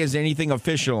Saturday. Is anything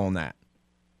official on that?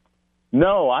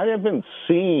 No, I haven't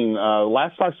seen.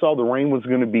 Last I saw, the rain was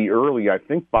going to be early. I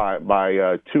think by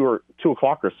 2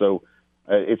 o'clock or so.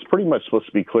 It's pretty much supposed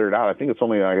to be cleared out. I think it's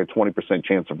only like a 20%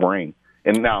 chance of rain.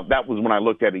 And now that was when I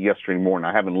looked at it yesterday morning.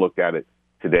 I haven't looked at it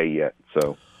today yet.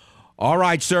 So, all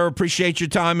right, sir. Appreciate your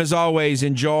time as always.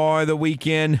 Enjoy the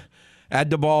weekend at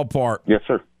the ballpark. Yes,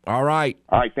 sir. All right.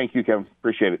 All right. Thank you, Kevin.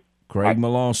 Appreciate it. Craig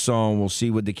Melanson. We'll see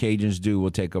what the Cajuns do.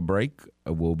 We'll take a break.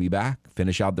 We'll be back.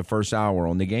 Finish out the first hour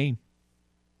on The Game.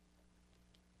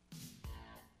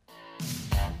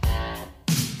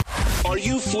 Are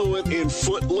you fluent in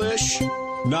Footlish?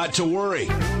 Not to worry.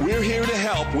 We're here to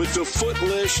help with the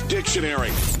Footlish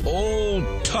Dictionary. Old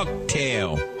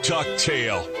tucktail.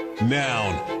 Tucktail.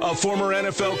 Noun. A former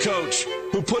NFL coach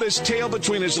who put his tail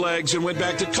between his legs and went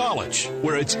back to college,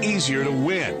 where it's easier to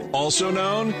win. Also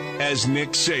known as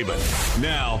Nick Saban.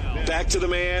 Now, back to the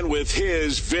man with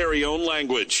his very own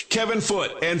language. Kevin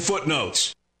Foote and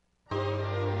Footnotes.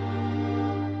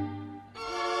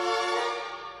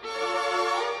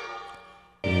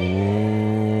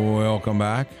 Welcome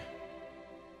back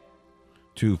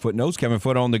to Footnotes. Kevin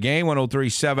Foote on The Game,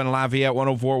 103.7 Lafayette,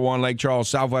 104.1 Lake Charles,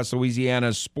 Southwest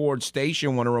Louisiana Sports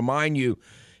Station. Want to remind you,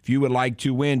 if you would like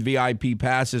to win VIP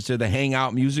passes to the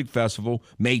Hangout Music Festival,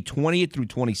 May 20th through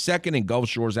 22nd in Gulf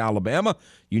Shores, Alabama,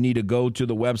 you need to go to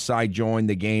the website, join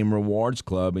the Game Rewards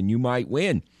Club, and you might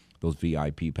win those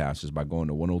VIP passes by going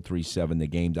to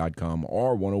 1037thegame.com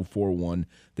or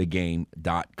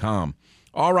 1041thegame.com.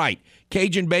 All right,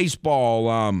 Cajun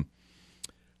baseball.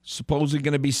 Supposedly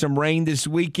going to be some rain this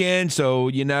weekend, so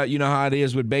you know how it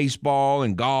is with baseball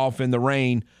and golf and the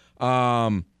rain.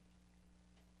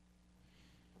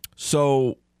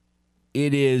 So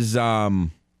it is, we'll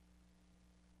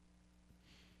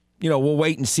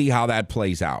wait and see how that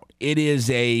plays out. It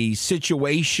is a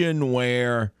situation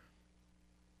where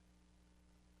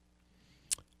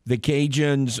the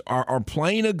Cajuns are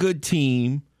playing a good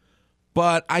team,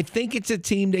 but I think it's a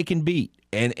team they can beat.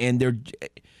 And they're,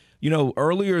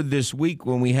 earlier this week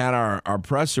when we had our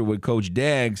presser with Coach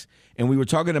Deggs and we were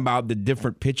talking about the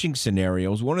different pitching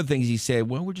scenarios, one of the things he said,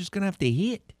 well, we're just going to have to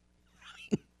hit.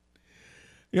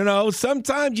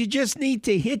 Sometimes you just need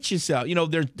to hit yourself.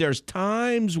 There's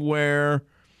times where,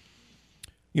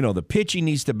 the pitching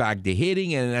needs to back the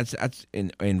hitting, and that's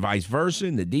and vice versa,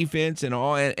 and the defense and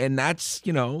all. And that's,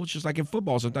 it's just like in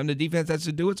football. Sometimes the defense has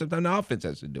to do it. Sometimes the offense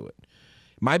has to do it.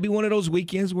 Might be one of those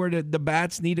weekends where the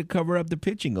bats need to cover up the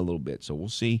pitching a little bit. So we'll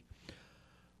see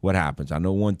what happens. I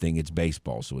know one thing, it's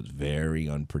baseball, so it's very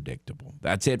unpredictable.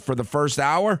 That's it for the first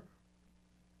hour.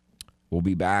 We'll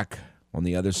be back on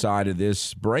the other side of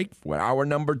this break for hour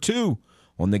number 2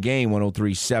 on The Game,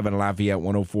 103.7 Lafayette,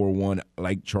 104.1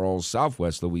 Lake Charles,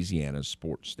 Southwest Louisiana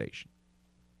Sports Station.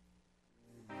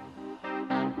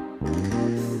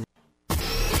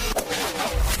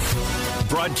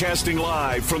 Broadcasting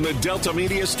live from the Delta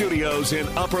Media Studios in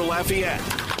Upper Lafayette.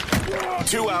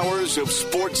 2 hours of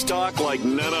sports talk like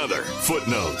none other.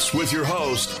 Footnotes with your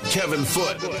host, Kevin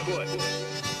Foote.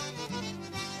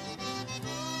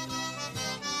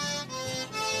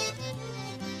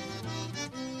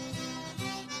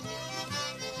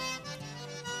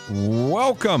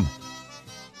 Welcome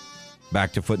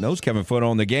back to Footnotes. Kevin Foote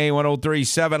on The Game,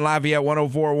 103.7 Lafayette,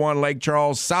 104.1 Lake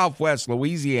Charles, Southwest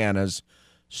Louisiana's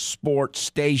Sports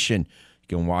Station.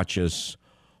 can watch us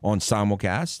on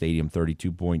simulcast, Stadium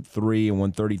 32.3 and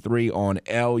 133 on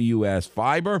LUS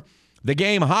Fiber. The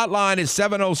game hotline is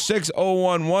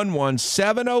 706-0111,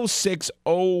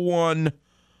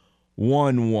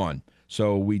 706-0111.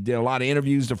 So we did a lot of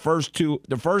interviews. The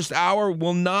first hour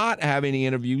will not have any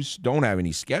interviews, don't have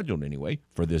any scheduled anyway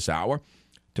for this hour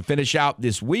to finish out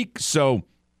this week. So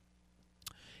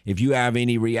if you have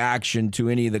any reaction to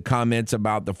any of the comments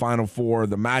about the Final Four,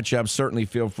 the matchup, certainly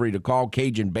feel free to call.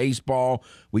 Cajun baseball,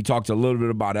 we talked a little bit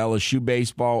about LSU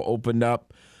baseball, opened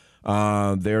up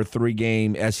their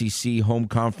 3-game SEC home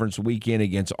conference weekend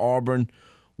against Auburn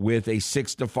with a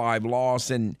 6-5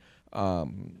 loss. And,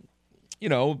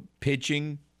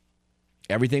 pitching,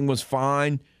 everything was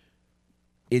fine.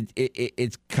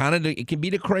 It's kind of, it can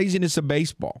be the craziness of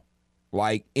baseball.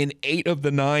 Like in 8 of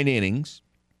the 9 innings,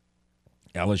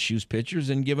 LSU's pitchers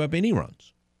didn't give up any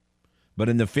runs. But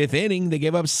in the 5th inning, they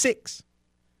gave up 6.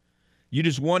 You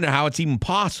just wonder how it's even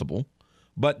possible.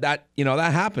 But that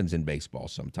happens in baseball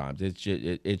sometimes. It's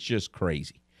just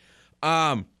crazy.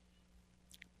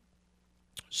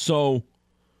 So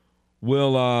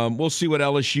we'll see what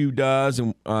LSU does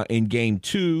in Game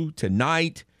 2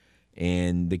 tonight.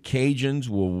 And the Cajuns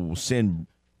will send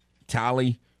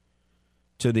Tally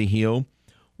to the hill.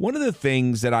 One of the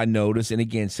things that I notice, and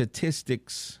again,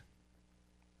 statistics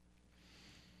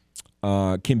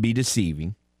can be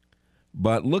deceiving,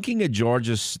 but looking at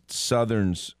Georgia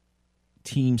Southern's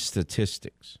team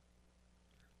statistics,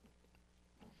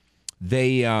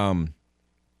 their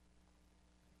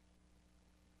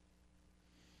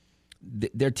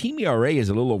team ERA is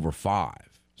a little over 5.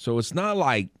 So it's not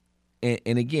like,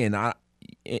 and again,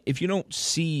 if you don't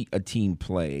see a team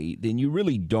play, then you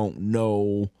really don't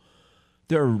know.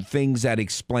 There are things that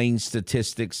explain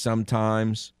statistics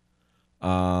sometimes.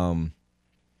 So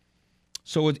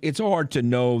it's hard to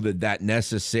know that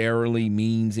necessarily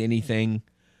means anything.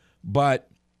 But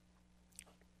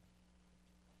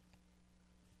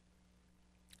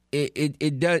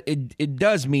it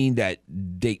does mean that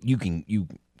you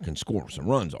can score some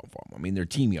runs off of them. I mean, their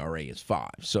team ERA is 5.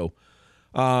 So,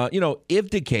 if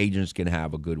the Cajuns can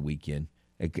have a good weekend,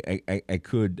 I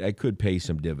could pay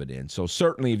some dividends. So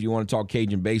certainly if you want to talk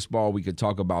Cajun baseball, we could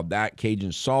talk about that.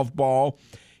 Cajun softball,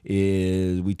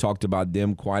 we talked about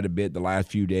them quite a bit the last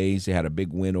few days. They had a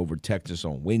big win over Texas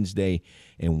on Wednesday,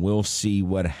 and we'll see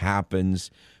what happens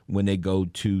when they go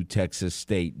to Texas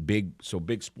State. Big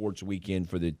sports weekend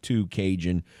for the 2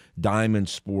 Cajun Diamond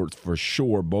Sports for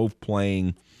sure, both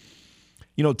playing.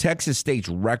 Texas State's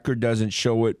record doesn't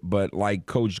show it, but like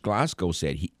Coach Glasgow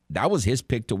said, that was his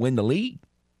pick to win the league.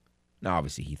 Now,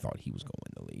 obviously, he thought he was going to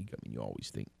win the league. I mean, you always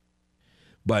think.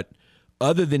 But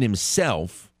other than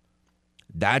himself,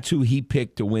 that's who he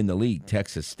picked to win the league,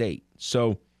 Texas State.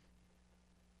 So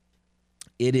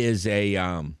it is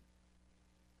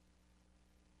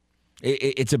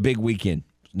it's a big weekend,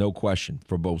 no question,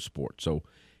 for both sports. So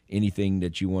anything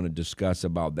that you want to discuss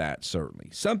about that, certainly.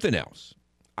 Something else.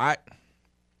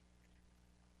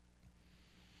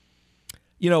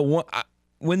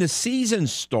 When the season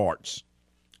starts,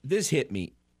 this hit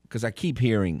me because I keep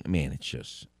hearing, man,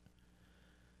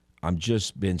 I'm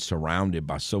just been surrounded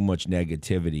by so much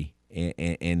negativity,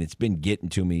 and it's been getting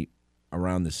to me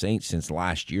around the Saints since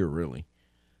last year, really,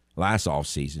 last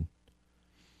offseason.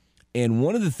 And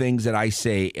one of the things that I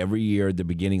say every year at the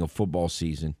beginning of football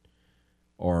season,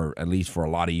 or at least for a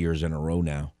lot of years in a row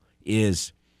now,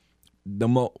 is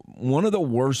one of the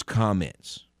worst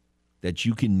comments that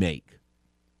you can make,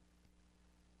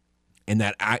 and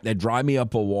that drive me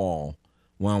up a wall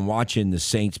when I'm watching the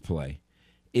Saints play,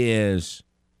 is,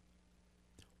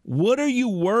 what are you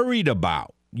worried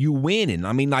about? You winning.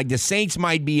 I mean, like the Saints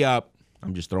might be up,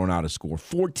 I'm just throwing out a score,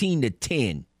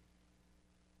 14-10,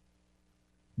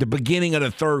 the beginning of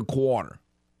the third quarter.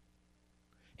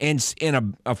 And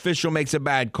an official makes a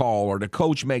bad call, or the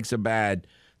coach makes a bad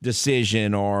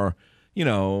decision, or,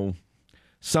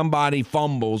 somebody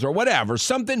fumbles or whatever.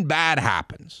 Something bad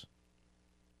happens.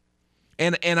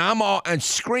 And I'm all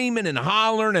screaming and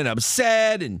hollering and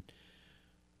upset and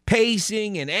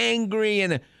pacing and angry.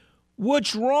 And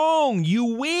what's wrong? You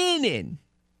winning.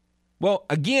 Well,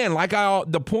 again,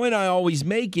 the point I always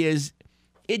make is,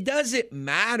 it doesn't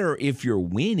matter if you're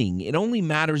winning. It only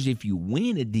matters if you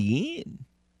win at the end.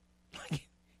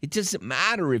 It doesn't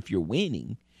matter if you're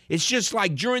winning. It's just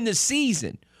like during the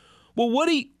season. Well, what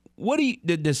do you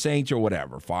the Saints or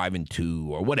whatever, 5-2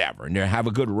 or whatever, and they have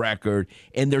a good record,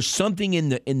 and there's something in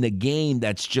the game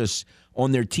that's just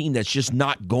on their team that's just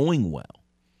not going well.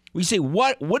 We say,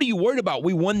 what are you worried about?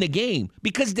 We won the game.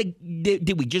 Because did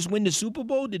we just win the Super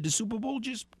Bowl? Did the Super Bowl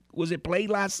just Was it played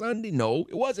last Sunday? No,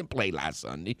 it wasn't played last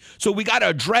Sunday. So we got to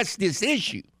address this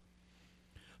issue.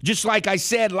 Just like I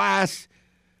said last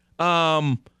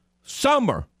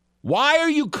summer, why are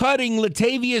you cutting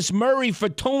Latavius Murray for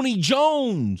Tony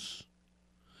Jones?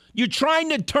 You're trying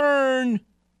to turn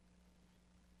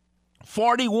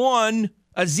 41,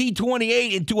 a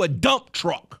Z28, into a dump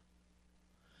truck.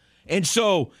 And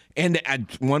so, and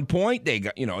at one point they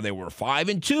got, they were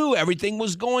 5-2. Everything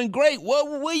was going great.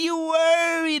 What were you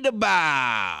worried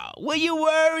about?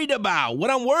 What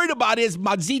I'm worried about is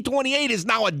my Z28 is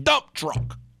now a dump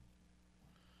truck.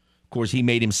 Of course, he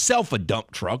made himself a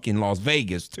dump truck in Las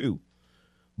Vegas too,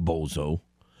 bozo.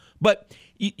 But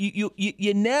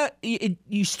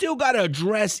you still got to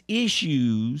address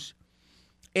issues.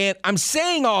 And I'm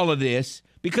saying all of this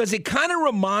because it kind of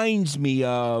reminds me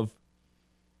of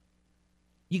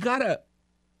you gotta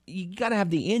have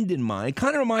the end in mind. It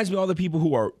kind of reminds me of all the people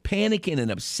who are panicking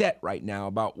and upset right now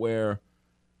about where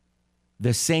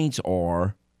the Saints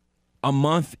are a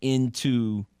month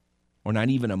into, or not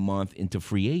even a month into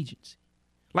free agency.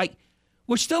 Like,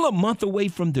 we're still a month away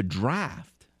from the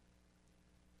draft.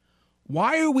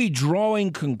 Why are we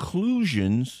drawing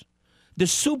conclusions? The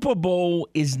Super Bowl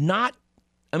is not,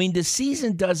 the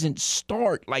season doesn't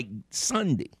start like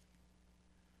Sunday.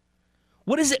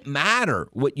 What does it matter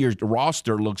what your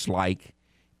roster looks like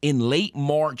in late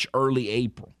March, early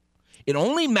April? It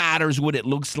only matters what it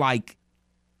looks like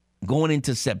going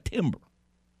into September.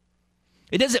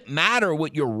 It doesn't matter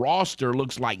what your roster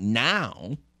looks like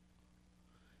now.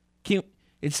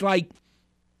 It's like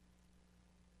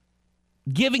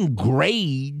giving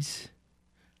grades,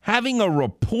 having a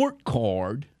report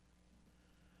card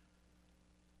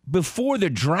before the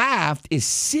draft is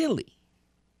silly.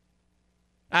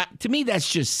 To me,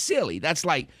 that's just silly. That's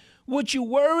like, what you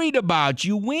worried about?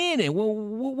 You winning. Well,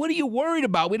 what are you worried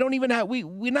about? We don't even have,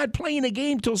 we're not playing a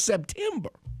game till September.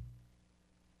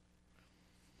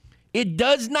 It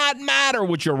does not matter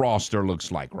what your roster looks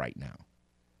like right now.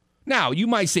 Now, you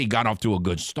might say got off to a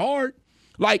good start.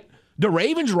 Like, the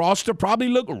Ravens roster probably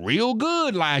looked real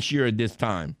good last year at this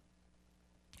time.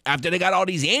 After they got all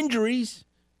these injuries,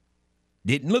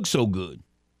 didn't look so good.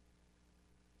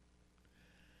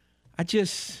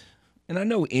 And I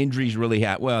know injuries really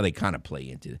they kind of play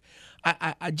into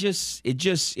it.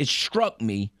 It struck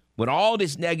me with all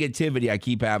this negativity I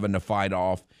keep having to fight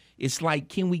off. It's like,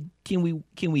 can we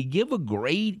give a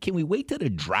grade? Can we wait till the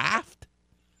draft?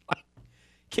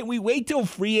 Can we wait till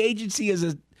free agency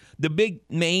the big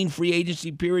main free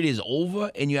agency period is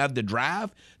over and you have the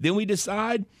draft? Then we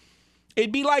decide.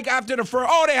 It'd be like after the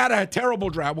first, they had a terrible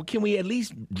draft. Well, can we at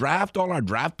least draft all our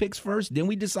draft picks first? Then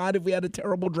we decide if we had a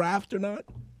terrible draft or not?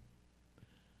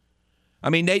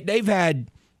 They've had,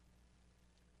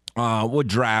 what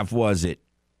draft was it?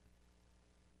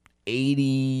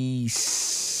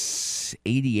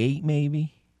 88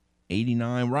 maybe?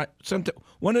 89, right?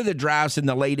 One of the drafts in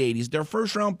the late 80s, their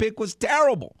first-round pick was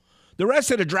terrible. The rest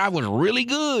of the draft was really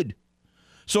good.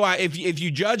 So if you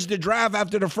judge the draft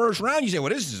after the first round, you say, well,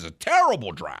 this is a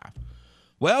terrible draft.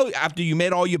 Well, after you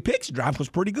made all your picks, the draft was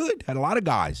pretty good. Had a lot of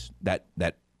guys that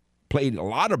played a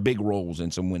lot of big roles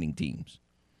in some winning teams.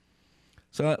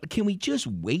 So can we just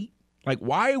wait? Like,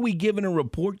 why are we giving a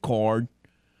report card?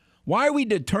 Why are we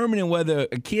determining whether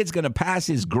a kid's going to pass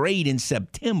his grade in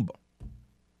September?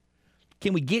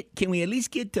 Can we at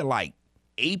least get to like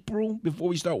April before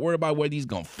we start worrying about whether he's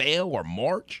going to fail, or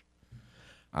March?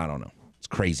 I don't know. It's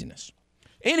craziness.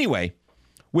 Anyway,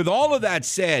 with all of that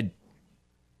said,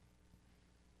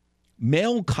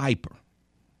 Mel Kiper.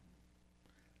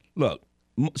 Look,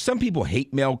 some people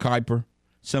hate Mel Kiper.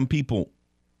 Some people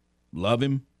love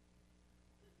him.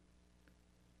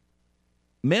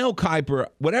 Mel Kiper,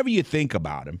 whatever you think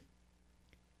about him,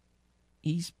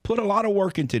 he's put a lot of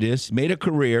work into this, made a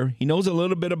career. He knows a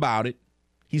little bit about it.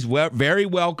 He's very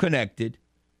well connected.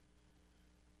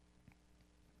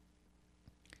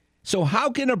 So how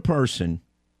can a person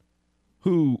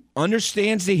who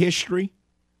understands the history,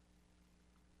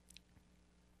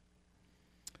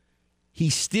 he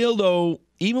still, though,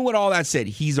 even with all that said,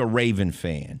 he's a Raven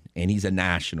fan and he's a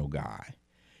national guy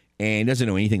and doesn't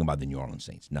know anything about the New Orleans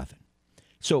Saints, nothing.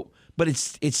 So, but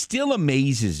it still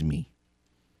amazes me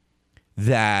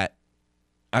that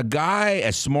a guy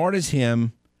as smart as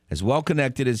him, as well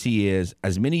connected as he is,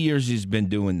 as many years he's been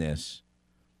doing this,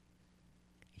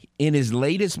 in his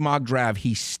latest mock draft,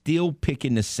 he's still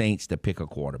picking the Saints to pick a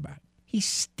quarterback. He's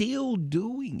still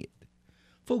doing it.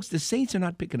 Folks, the Saints are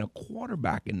not picking a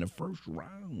quarterback in the first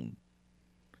round.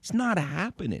 It's not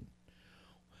happening.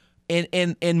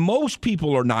 And most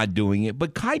people are not doing it,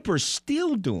 but Kiper's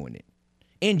still doing it.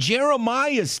 And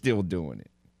Jeremiah's still doing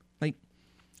it. Like,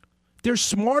 They're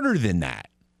smarter than that.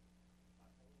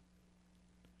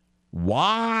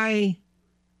 Why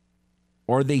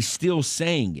are they still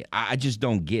saying it? I just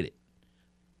don't get it.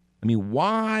 I mean,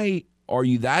 why are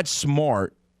you that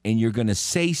smart and you're going to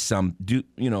say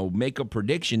make a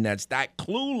prediction that's that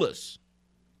clueless?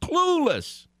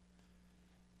 Clueless.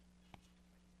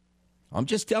 I'm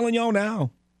just telling y'all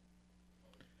now.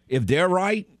 If they're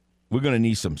right, we're going to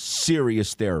need some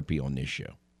serious therapy on this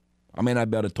show. I mean, I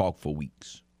better talk for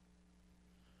weeks.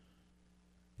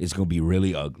 It's going to be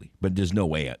really ugly, but there's no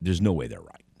way they're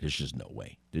right. There's just no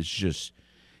way. It's just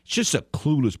a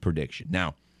clueless prediction.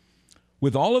 Now,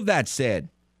 with all of that said,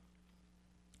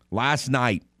 last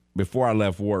night before I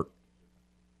left work,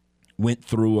 went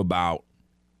through about,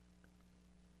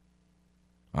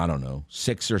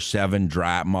 6 or 7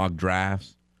 mock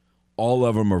drafts. All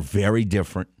of them are very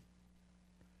different.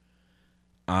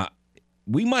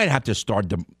 We might have to start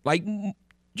them like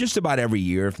just about every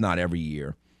year, if not every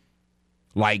year.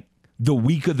 Like the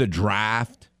week of the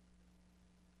draft,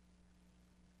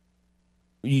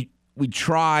 we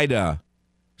try to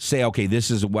say, okay,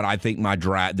 this is what I think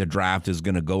the draft is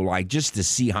going to go like, just to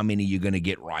see how many you're going to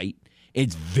get right.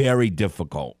 It's very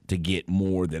difficult to get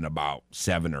more than about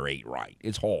 7 or 8 right.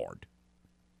 It's hard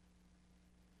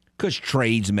because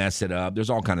trades mess it up. There's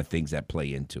all kind of things that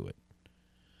play into it.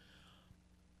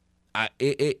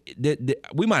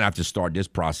 We might have to start this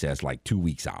process like 2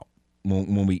 weeks out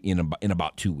when we in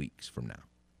about 2 weeks from now,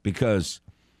 because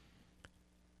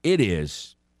it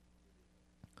is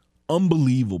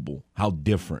unbelievable how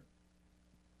different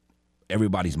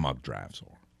everybody's mock drafts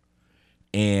are.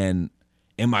 And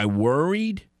am I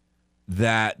worried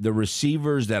that the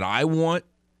receivers that I want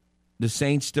the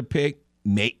Saints to pick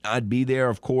may not be there?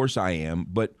 Of course I am,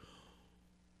 but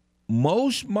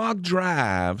most mock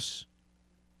drafts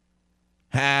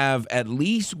have at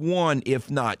least one,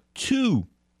 if not 2,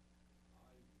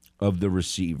 of the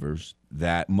receivers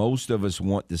that most of us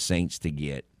want the Saints to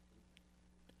get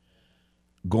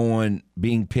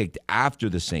being picked after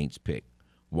the Saints pick.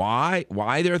 Why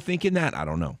they're thinking that, I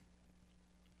don't know.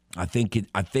 I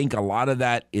think a lot of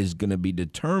that is going to be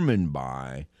determined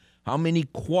by how many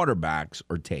quarterbacks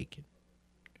are taken.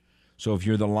 So if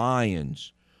you're the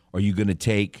Lions, are you going to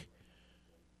take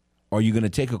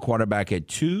a quarterback at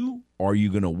 2, or are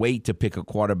you going to wait to pick a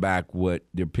quarterback with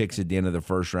their picks at the end of the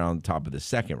first round, top of the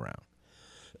second round?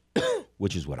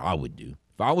 Which is what I would do.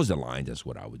 If I was the Lions, that's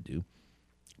what I would do.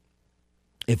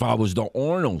 If I was the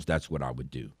Orioles, that's what I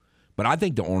would do. But I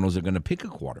think the Orioles are going to pick a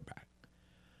quarterback.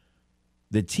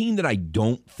 The team that I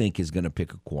don't think is going to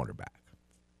pick a quarterback,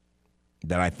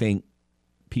 that I think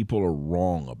people are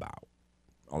wrong about,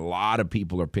 a lot of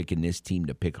people are picking this team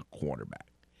to pick a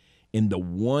quarterback. And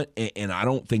I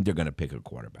don't think they're going to pick a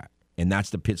quarterback, and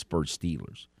that's the Pittsburgh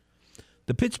Steelers.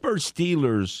 The Pittsburgh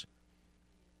Steelers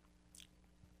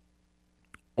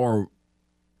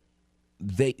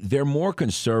they're more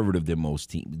conservative than most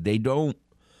teams. They don't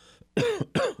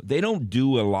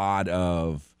do a lot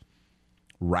of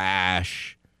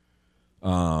rash,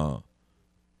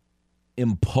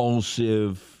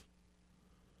 impulsive,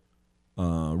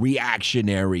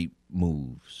 reactionary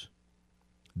moves.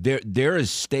 They're as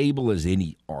stable as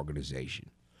any organization.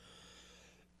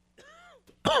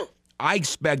 I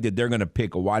expect that they're going to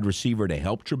pick a wide receiver to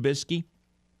help Trubisky,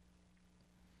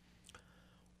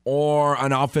 or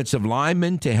an offensive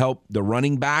lineman to help the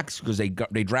running backs, because they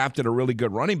drafted a really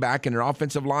good running back and their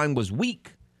offensive line was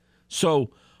weak. So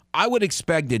I would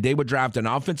expect that they would draft an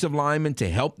offensive lineman to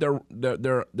help their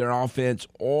offense,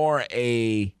 or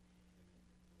a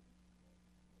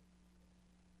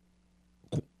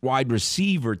wide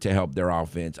receiver to help their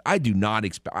offense. I do not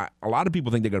expect. A lot of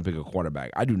people think they're going to pick a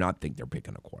quarterback. I do not think they're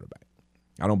picking a quarterback.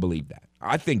 I don't believe that.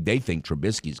 I think they think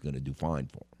Trubisky's going to do fine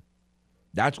for them.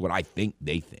 That's what I think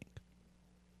they think.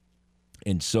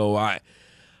 And so I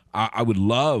would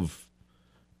love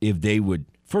if they would.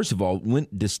 First of all, when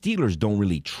the Steelers don't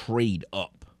really trade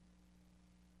up,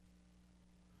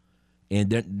 and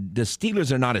the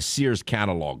Steelers are not a Sears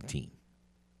catalog team.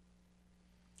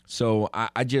 So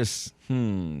I just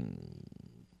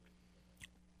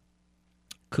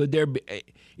could there be?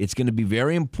 It's going to be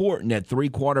very important that 3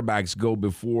 quarterbacks go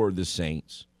before the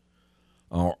Saints,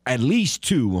 or at least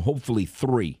 2, hopefully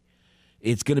 3.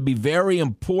 It's going to be very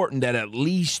important that at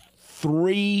least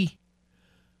 3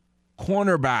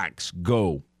 cornerbacks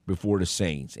go before the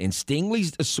Saints. And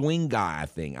Stingley's a swing guy, I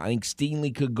think. I think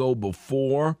Stingley could go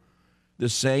before the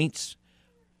Saints,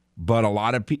 but a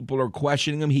lot of people are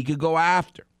questioning him. He could go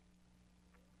after.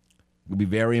 It'll be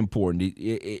very important.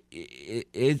 It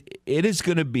is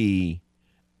going to be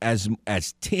as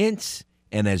tense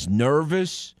and as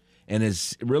nervous and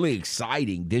as really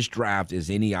exciting this draft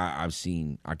as any I've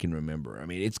seen I can remember. I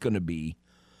mean, it's going to be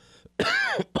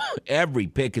every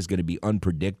pick is going to be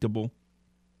unpredictable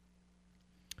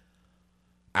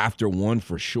after one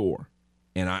for sure.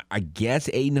 And I guess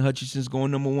Aiden Hutchinson's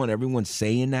going number one. Everyone's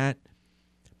saying that.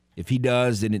 If he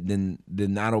does, then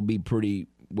that'll be pretty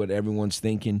what everyone's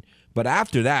thinking. But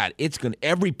after that,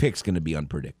 every pick's going to be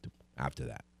unpredictable after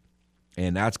that.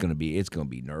 And it's going to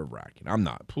be nerve-wracking. I'm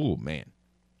not. Oh, man.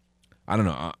 I don't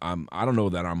know. I don't know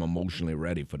that I'm emotionally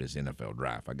ready for this NFL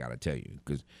draft, I got to tell you.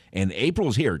 And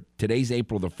April's here. Today's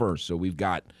April the 1st, so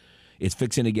it's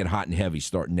fixing to get hot and heavy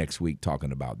starting next week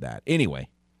talking about that. Anyway,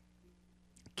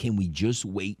 can we just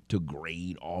wait to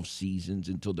grade off seasons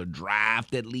until the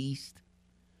draft at least?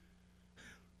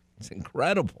 It's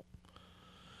incredible.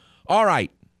 All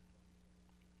right.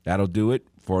 That'll do it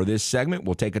for this segment.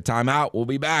 We'll take a timeout. We'll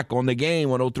be back on The Game,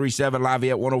 103.7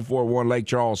 Lafayette, 104.1 Lake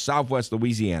Charles, Southwest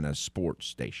Louisiana Sports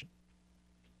Station.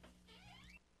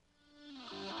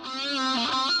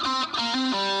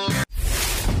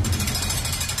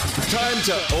 Time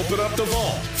to open up the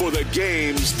vault for the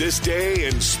games this day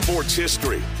in sports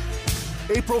history.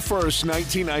 April 1st,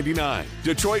 1999,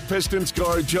 Detroit Pistons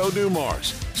guard Joe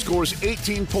Dumars scores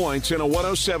 18 points in a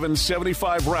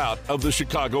 107-75 rout of the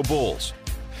Chicago Bulls.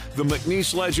 The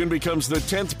McNeese legend becomes the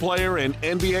 10th player in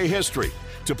NBA history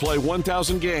to play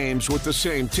 1,000 games with the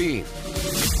same team.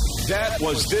 That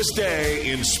was this day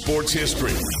in sports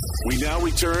history. We now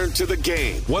return to The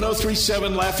Game.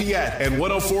 103.7 Lafayette and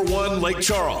 104.1 Lake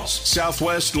Charles,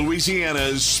 Southwest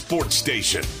Louisiana's sports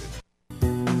station.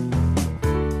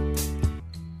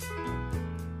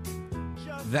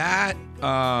 That's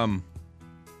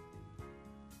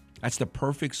the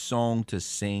perfect song to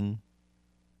sing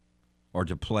or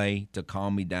to play to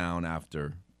calm me down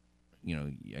after,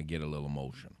 I get a little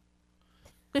emotional.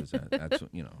 Because that's,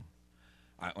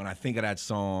 when I think of that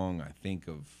song, I think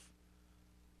of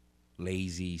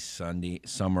lazy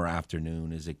summer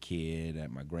afternoon as a kid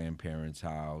at my grandparents'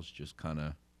 house, just kind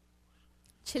of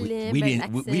chilling. We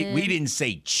didn't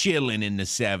say chilling in the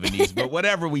 70s, but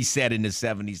whatever we said in the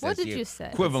 70s, What that's did the you say?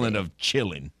 equivalent of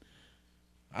chilling.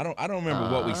 I don't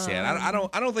remember what we said. I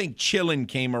don't think chilling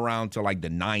came around till like the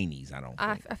 90s.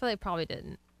 I feel like probably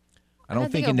didn't. I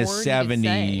don't think in the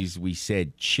 70s we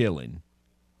said chilling.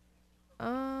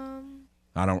 I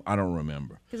don't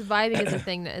remember. Because vibing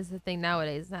is the thing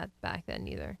nowadays, not back then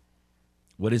either.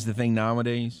 What is the thing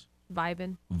nowadays?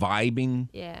 Vibing. Vibing?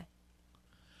 Yeah.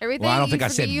 Everything. Well, I don't think I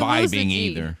said vibing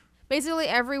either. Basically,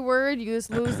 every word you just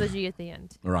lose the G at the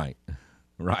end. Right.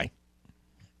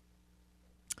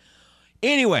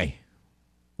 Anyway,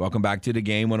 welcome back to The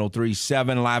Game,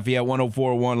 103.7 Lafayette,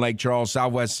 104.1 Lake Charles,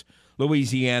 Southwest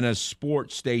Louisiana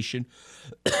Sports Station.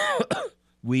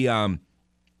 When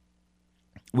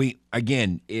we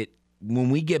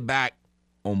get back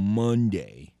on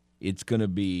Monday, it's going to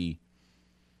be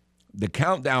the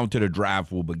countdown to the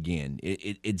draft will begin.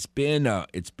 It's been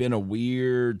a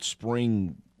weird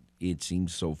spring, it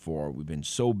seems, so far. We've been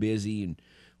so busy, and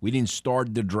we didn't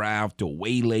start the draft till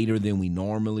way later than we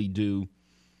normally do.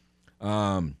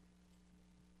 The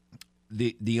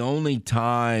only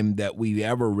time that we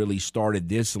ever really started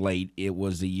this late, it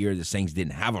was the year the Saints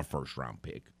didn't have a first-round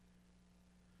pick.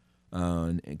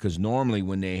 Because normally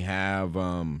when they have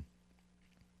a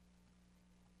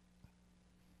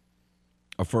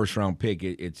first-round pick,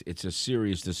 it's a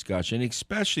serious discussion,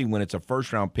 especially when it's a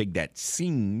first-round pick that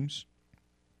seems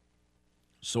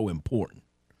so important.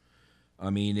 I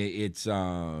mean, it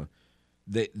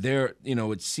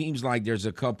seems like there's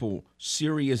a couple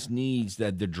serious needs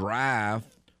that the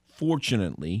draft,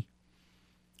 fortunately,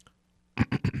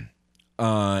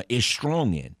 is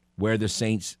strong in, where the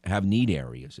Saints have need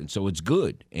areas. And so it's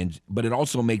good, but it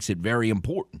also makes it very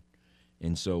important.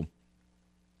 And so,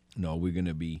 we're going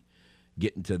to be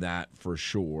getting to that for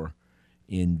sure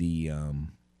in the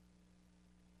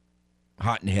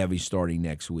hot and heavy starting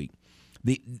next week.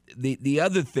 The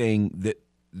other thing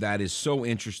that is so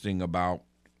interesting about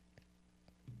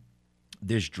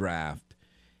this draft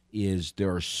is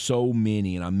there are so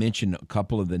many, and I mentioned a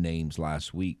couple of the names in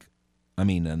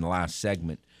the last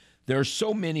segment. There are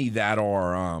so many that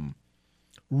are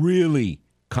really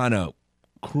kind of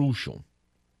crucial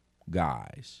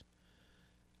guys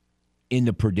in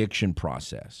the prediction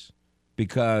process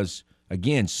because,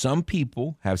 again, some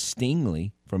people have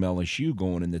Stingley from LSU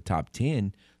going in the top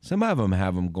 10. Some of them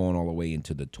have him going all the way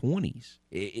into the 20s.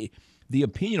 The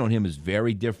opinion on him is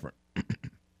very different.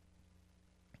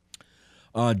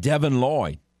 Devin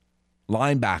Lloyd,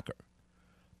 linebacker.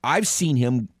 I've seen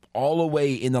him all the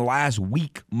way in the last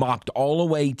week mocked all the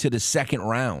way to the second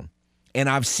round, and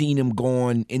I've seen him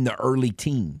going in the early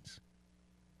teens.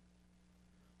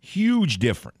 Huge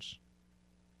difference.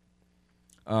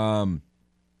 Kayvon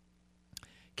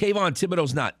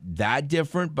Thibodeau's not that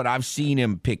different, but I've seen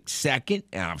him pick second,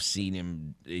 and I've seen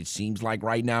him, it seems like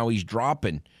right now he's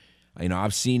dropping.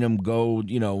 I've seen him go,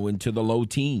 into the low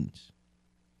teens.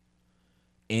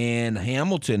 And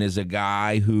Hamilton is a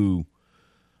guy who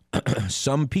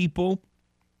some people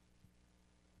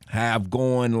have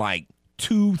gone like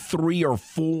 2, 3, or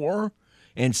 4,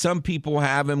 and some people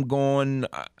have him going,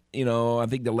 I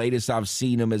think the latest I've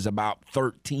seen him is about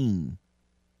 13.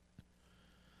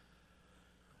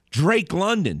 Drake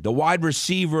London, the wide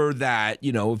receiver that,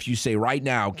 if you say right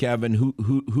now, Kevin,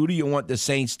 who do you want the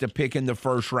Saints to pick in the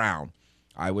first round?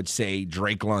 I would say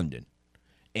Drake London.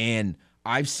 And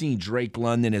I've seen Drake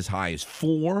London as high as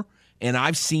 4, and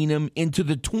I've seen him into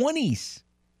the 20s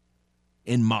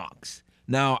in mocks.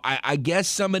 Now, I guess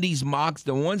some of these mocks,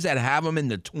 the ones that have him in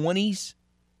the 20s,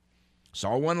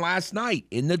 saw one last night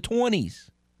in the 20s.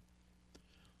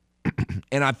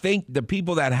 And I think the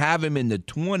people that have him in the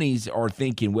 20s are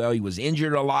thinking, well, he was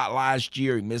injured a lot last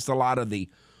year. He missed a lot of the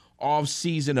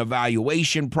off-season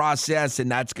evaluation process,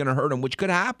 and that's going to hurt him, which could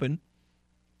happen.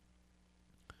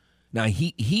 Now,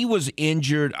 he was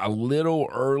injured a little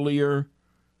earlier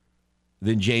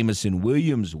than Jameson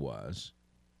Williams was.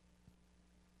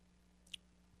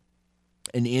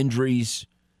 And injuries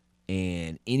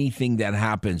and anything that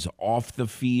happens off the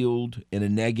field in a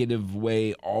negative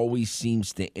way always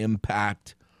seems to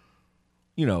impact,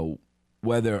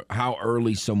 how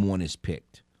early someone is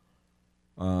picked.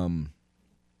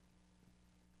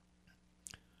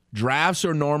 Drafts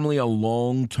are normally a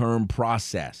long-term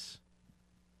process.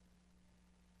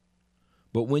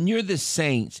 But when you're the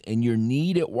Saints and your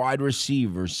need at wide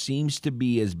receiver seems to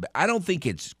be I don't think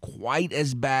it's quite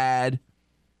as bad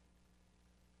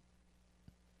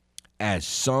as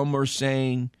some are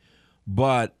saying,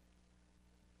 but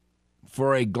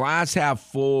for a glass half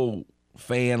full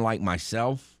fan like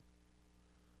myself,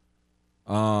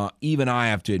 even I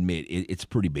have to admit it's a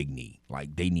pretty big need.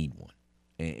 Like, they need one.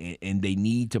 And they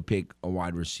need to pick a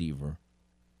wide receiver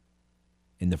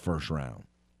in the first round.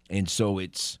 And so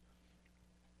it's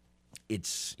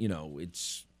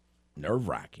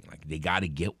nerve-wracking. Like, they got to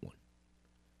get one.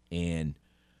 And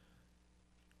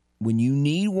when you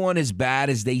need one as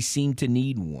bad as they seem to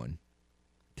need one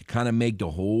to kind of make the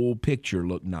whole picture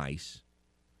look nice.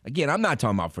 Again, I'm not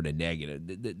talking about for the negative.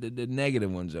 The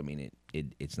negative ones,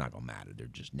 it's not going to matter. They're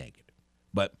just negative.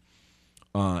 But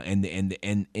and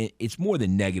it's more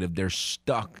than negative. They're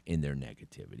stuck in their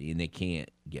negativity, and they can't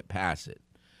get past it.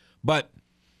 But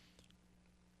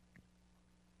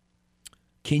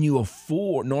can you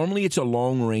afford – normally it's a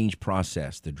long-range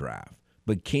process, the draft.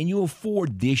 But can you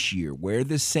afford this year, where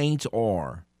the Saints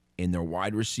are in their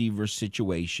wide receiver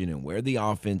situation and where the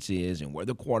offense is and where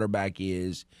the quarterback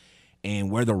is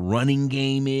and where the running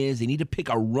game is? They need to pick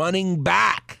a running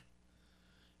back,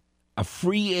 a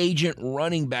free agent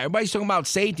running back. Everybody's talking about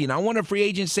safety, and I want a free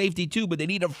agent safety too, but they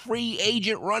need a free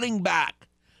agent running back.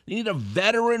 They need a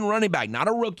veteran running back, not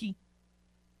a rookie.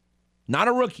 Not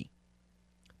a rookie.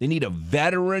 They need a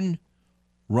veteran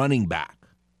running back.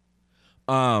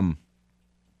 Can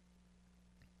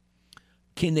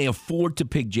they afford to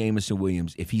pick Jameson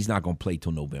Williams if he's not going to play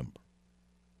till November?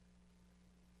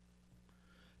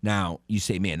 Now, you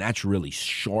say, man, that's really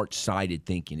short-sighted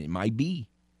thinking. It might be.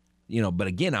 But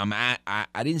again, I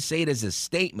didn't say it as a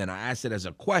statement. I asked it as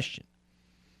a question.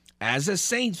 As a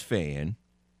Saints fan,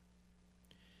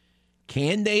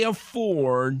 can they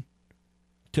afford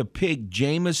to pick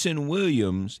Jameson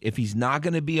Williams if he's not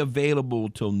going to be available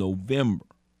till November?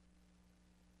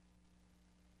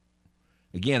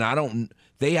 Again,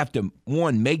 they have to,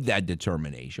 one, make that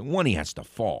determination. One, he has to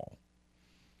fall.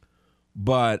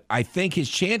 But I think his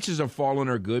chances of falling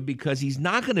are good because he's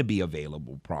not going to be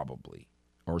available probably,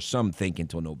 or some think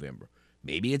until November.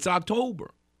 Maybe it's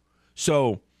October.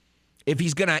 So if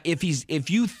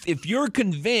you're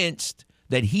convinced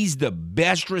that he's the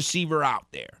best receiver out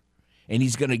there and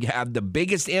he's going to have the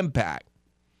biggest impact,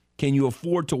 can you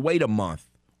afford to wait a month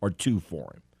or two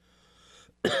for him?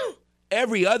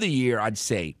 Every other year, I'd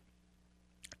say,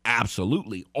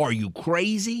 absolutely. Are you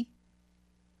crazy?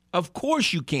 Of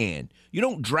course you can. You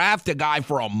don't draft a guy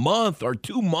for a month or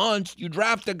 2 months. You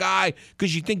draft a guy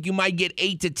because you think you might get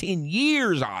 8 to 10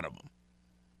 years out of him.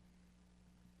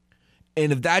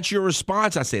 And if that's your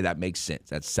response, I say that makes sense.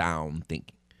 That's sound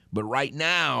thinking. But right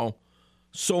now,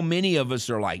 so many of us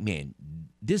are like, man,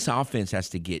 this offense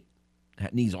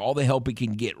needs all the help it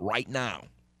can get right now.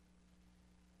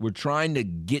 We're trying to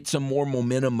get some more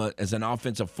momentum as an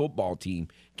offensive football team.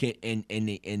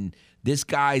 And this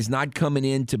guy is not coming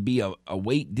in to be a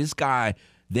weight. This guy,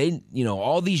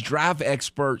 All these draft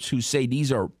experts who say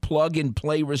these are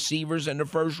plug-and-play receivers in the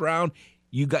first round,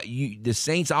 the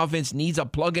Saints offense needs a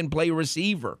plug-and-play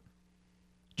receiver.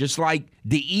 Just like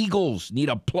the Eagles need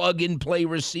a plug-and-play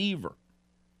receiver.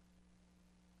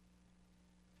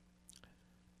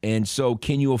 And so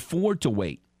can you afford to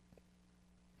wait?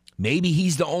 Maybe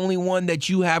he's the only one that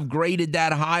you have graded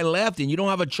that high left, and you don't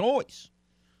have a choice.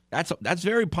 That's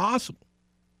very possible.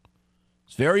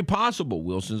 It's very possible.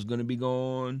 Wilson's going to be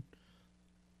gone.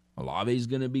 Olave's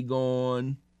going to be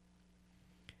gone.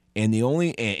 And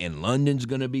London's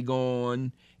going to be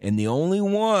gone. And the only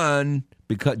one,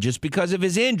 because of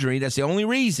his injury, that's the only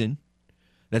reason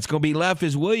that's going to be left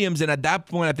is Williams. And at that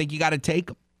point, I think you got to take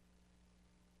him.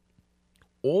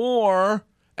 Or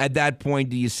at that point,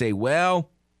 do you say, well,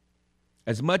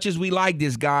 as much as we like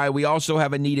this guy, we also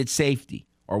have a needed safety,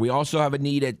 or we also have a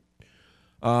needed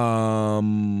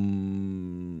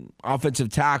offensive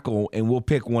tackle, and we'll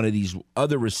pick one of these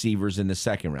other receivers in the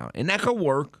second round. And that could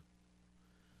work.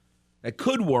 That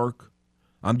could work.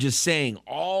 I'm just saying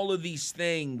all of these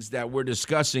things that we're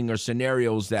discussing are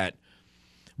scenarios that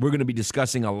we're going to be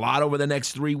discussing a lot over the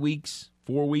next 3 weeks,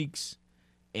 4 weeks,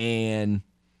 and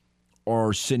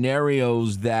are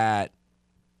scenarios that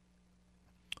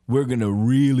we're going to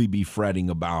really be fretting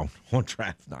about on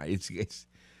draft night. It's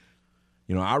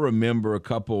I remember a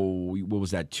couple, what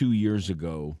was that, 2 years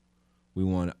ago, I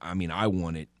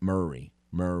wanted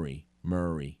Murray,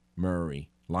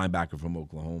 linebacker from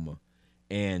Oklahoma.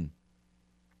 And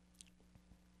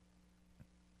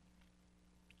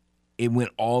it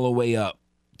went all the way up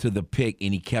to the pick,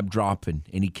 and he kept dropping,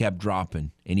 and he kept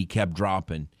dropping, and he kept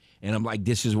dropping. And I'm like,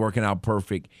 this is working out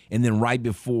perfect. And then right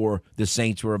before the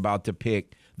Saints were about to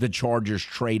pick, the Chargers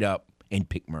trade up and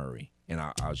pick Murray. And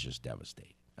I was just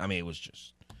devastated. It was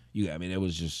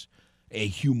just a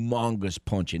humongous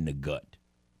punch in the gut.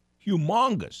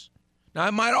 Humongous. Now,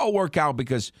 it might all work out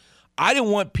because I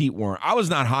didn't want Pete Werner. I was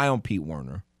not high on Pete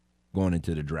Werner going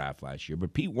into the draft last year,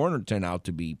 but Pete Werner turned out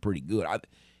to be pretty good.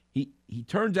 He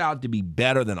turns out to be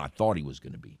better than I thought he was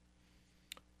going to be.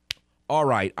 All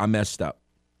right, I messed up.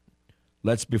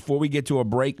 Before we get to a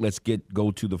break, let's go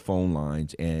to the phone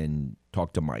lines and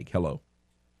talk to Mike. Hello.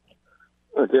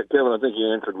 Kevin, I think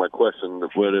you answered my question.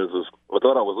 What it is I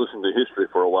thought I was listening to history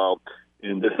for a while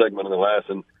in this segment and the last,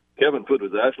 and Kevin Foote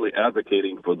was actually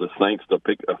advocating for the Saints to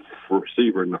pick a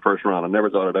receiver in the first round. I never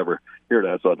thought I'd ever hear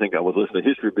that, so I think I was listening to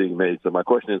history being made. So my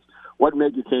question is, what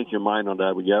made you change your mind on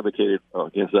that when you advocated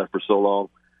against that for so long?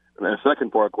 And the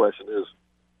second part of the question is,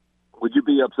 would you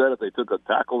be upset if they took a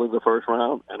tackle in the first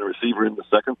round and a receiver in the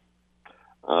second?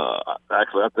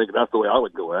 Actually, I think that's the way I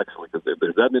would go, actually, because if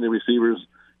there's that many receivers,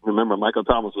 remember, Michael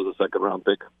Thomas was a second-round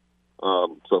pick.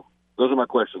 So those are my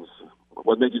questions.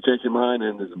 What made you change your mind,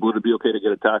 and would it be okay to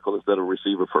get a tackle instead of a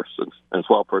receiver first and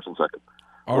swap person second?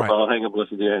 All right. I'll hang up and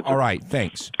listen to the answer. All right,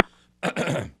 thanks.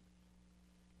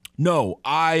 No,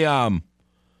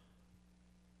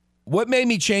 what made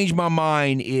me change my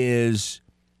mind is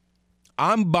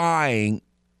I'm buying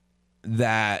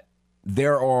that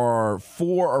there are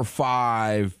 4 or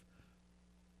 5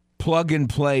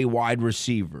 plug-and-play wide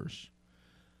receivers.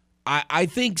 I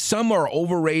think some are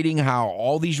overrating how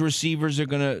all these receivers are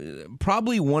going to –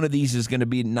 probably one of these is going to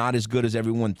be not as good as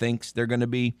everyone thinks they're going to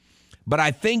be. But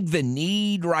I think the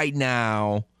need right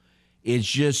now is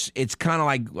just – it's kind of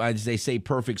like, as they say,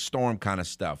 perfect storm kind of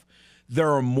stuff.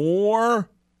 There are more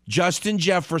Justin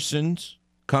Jeffersons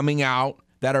coming out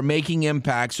that are making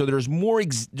impacts, so there's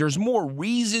more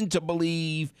reason to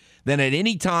believe than at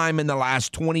any time in the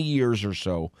last 20 years or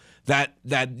so that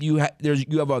you have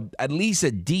at least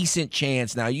a decent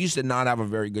chance. Now, you used to not have a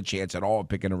very good chance at all of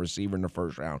picking a receiver in the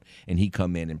first round, and he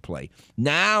come in and play.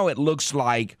 Now it looks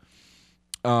like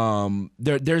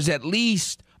there's at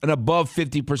least an above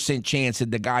 50% chance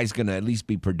that the guy's going to at least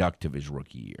be productive his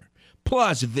rookie year.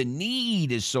 Plus, the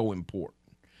need is so important.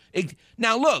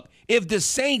 Now, look, if the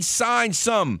Saints sign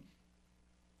some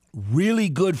really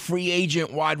good free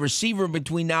agent wide receiver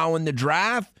between now and the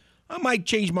draft, I might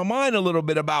change my mind a little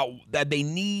bit about that they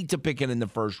need to pick it in the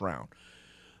first round.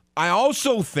 I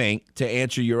also think, to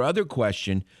answer your other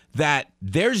question, that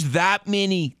there's that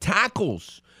many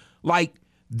tackles. Like,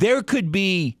 there could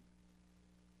be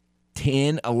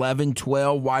 10, 11,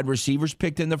 12 wide receivers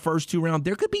picked in the first 2 rounds.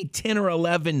 There could be 10 or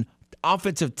 11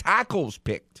 offensive tackles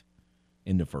picked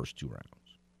in the first 2 rounds.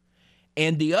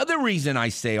 And the other reason I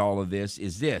say all of this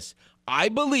is this. I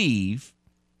believe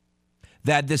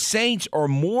that the Saints are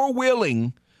more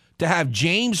willing to have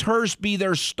James Hurst be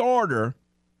their starter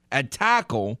at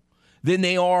tackle than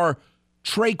they are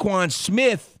Traquan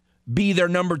Smith be their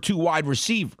number 2 wide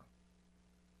receiver.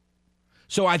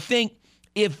 So I think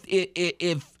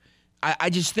I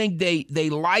just think they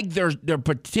like their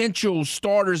potential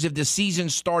starters if the season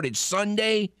started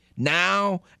Sunday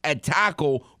now at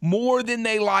tackle more than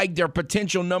they like their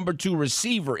potential number 2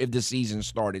 receiver if the season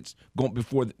started going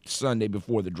before Sunday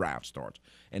before the draft starts.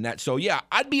 And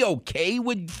I'd be okay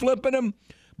with flipping them,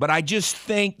 but I just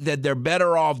think that they're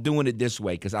better off doing it this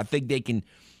way because I think they can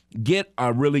get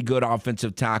a really good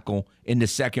offensive tackle in the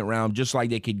second round, just like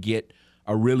they could get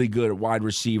a really good wide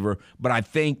receiver. But I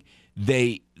think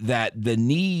that the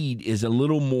need is a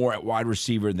little more at wide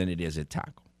receiver than it is at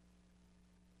tackle.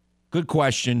 Good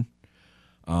question.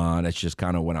 That's just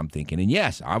kind of what I'm thinking. And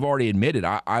yes, I've already admitted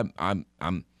I'm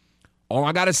all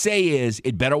I gotta say is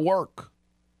it better work.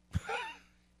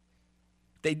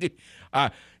 They do.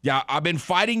 I've been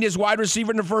fighting this wide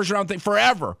receiver in the first round thing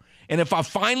forever. And if I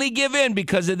finally give in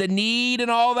because of the need and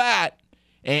all that,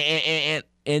 and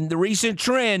the recent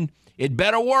trend, it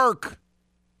better work.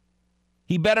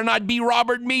 He better not be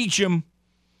Robert Meacham.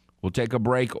 We'll take a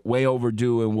break, way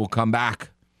overdue, and we'll come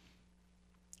back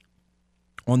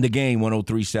on the game.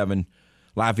 103.7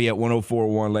 Lafayette,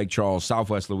 104.1 Lake Charles,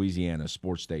 Southwest Louisiana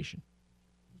Sports Station.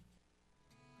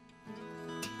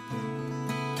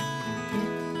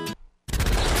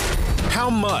 How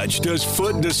much does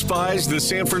Foot despise the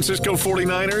San Francisco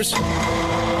 49ers?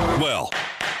 Well,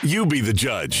 you be the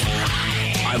judge.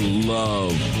 I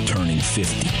love turning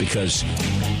 50 because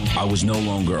I was no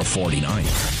longer a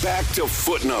 49er. Back to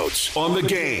Footnotes on the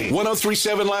game.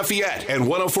 103.7 Lafayette and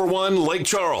 104.1 Lake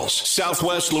Charles,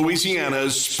 Southwest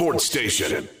Louisiana's sports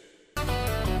station.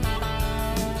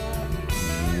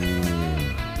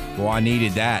 Well, I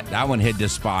needed that. That one hit the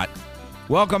spot.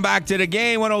 Welcome back to the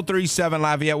game. 103.7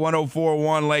 Lafayette,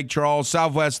 104.1 Lake Charles,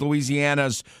 Southwest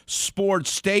Louisiana's sports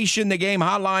station. The game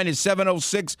hotline is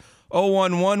 706-0111.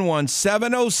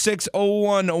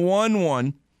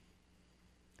 706-0111.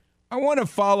 I want to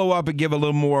follow up and give a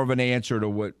little more of an answer to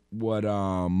what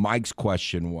Mike's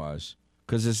question was,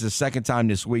 because it's the second time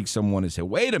this week someone has said,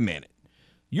 wait a minute,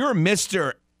 you're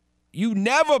you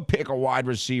never pick a wide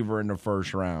receiver in the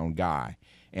first round guy.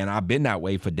 And I've been that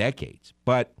way for decades.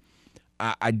 But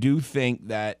I do think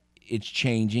that it's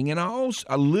changing, and also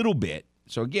a little bit.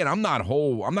 So again, I'm not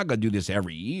going to do this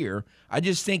every year. I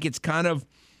just think it's kind of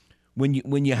when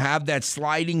you have that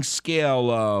sliding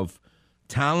scale of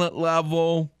talent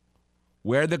level,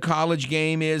 where the college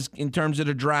game is in terms of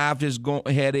the draft is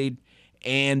headed,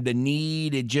 and the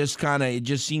need, it just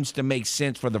seems to make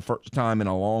sense for the first time in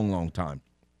a long, long time.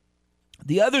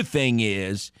 The other thing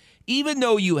is, even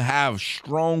though you have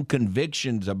strong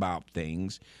convictions about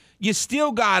things, you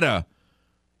still got to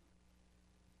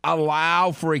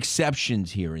allow for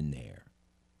exceptions here and there.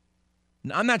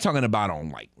 Now, I'm not talking about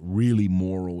on like really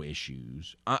moral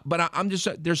issues, but I'm just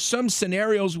there's some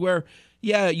scenarios where,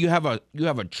 yeah, you have a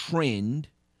trend,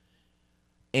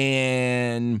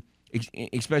 and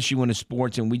especially when it's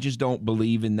sports, and we just don't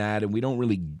believe in that, and we don't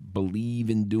really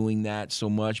believe in doing that so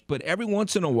much. But every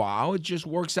once in a while, it just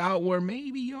works out where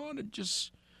maybe you ought to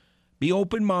just be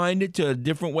open-minded to a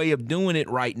different way of doing it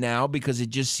right now, because it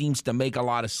just seems to make a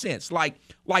lot of sense. Like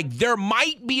there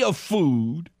might be a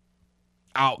food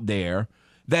out there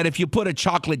that if you put a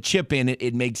chocolate chip in it,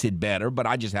 it makes it better, but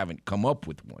I just haven't come up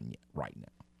with one yet right now.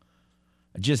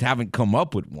 I just haven't come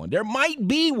up with one. There might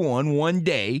be one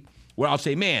day where I'll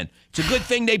say, man, it's a good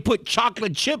thing they put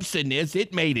chocolate chips in this.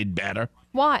 It made it better.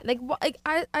 Why?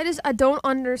 I don't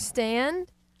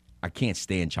understand. I can't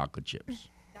stand chocolate chips.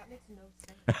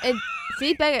 It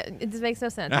just makes no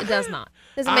sense. It does not.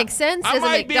 Does it make sense? Does I it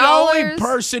might make be dollars? the only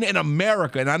person in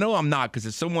America, and I know I'm not,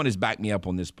 because someone has backed me up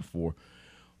on this before.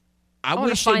 I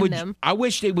wish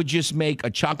they would just make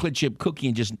a chocolate chip cookie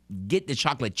and just get the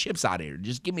chocolate chips out of here.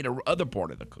 Just give me the other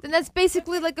part of the cookie. And that's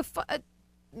basically like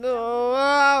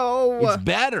no. It's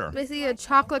better. Basically a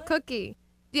chocolate cookie.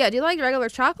 Yeah, do you like regular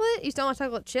chocolate? You still want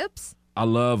chocolate chips? I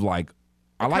love I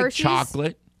like Hershey's?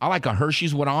 chocolate. I like a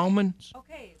Hershey's with almonds.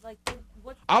 Okay,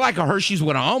 I like a Hershey's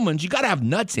with almonds. You got to have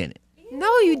nuts in it. No,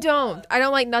 you don't. I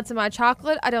don't like nuts in my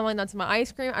chocolate. I don't like nuts in my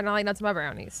ice cream. I don't like nuts in my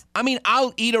brownies. I mean,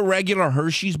 I'll eat a regular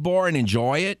Hershey's bar and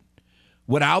enjoy it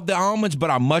without the almonds,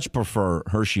 but I much prefer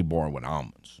Hershey bar with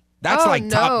almonds. That's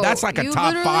That's like a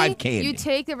top 5 candy. You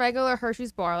take the regular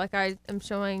Hershey's bar, like I am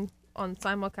showing on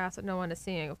simulcast that no one is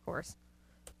seeing, of course,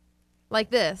 like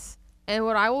this. And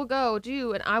what I will go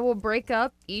do, and I will break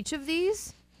up each of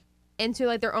these into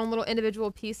like their own little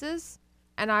individual pieces.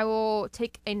 And I will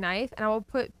take a knife and I will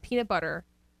put peanut butter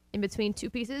in between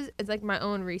 2 pieces. It's like my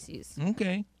own Reese's.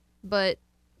 Okay. But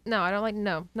no, I don't like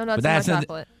no nuts in my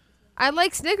chocolate. I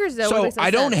like Snickers though. So I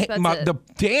don't hate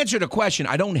to answer the question.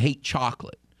 I don't hate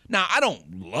chocolate. Now, I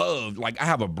don't love, like, I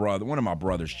have a brother. One of my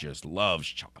brothers just loves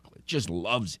chocolate, just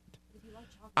loves it.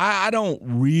 I don't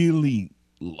really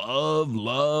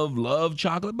love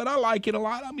chocolate, but I like it a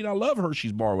lot. I mean, I love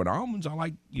Hershey's bar with almonds. I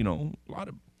like, a lot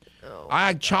of. I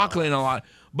like chocolate and a lot,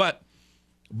 but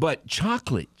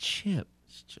chocolate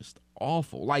chips just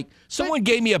awful. Like someone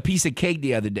gave me a piece of cake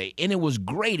the other day, and it was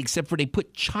great, except for they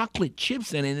put chocolate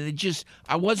chips in it, and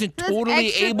I wasn't totally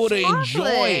able to enjoy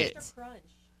it.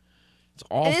 It's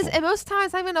awful. It is, and most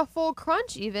times not even a full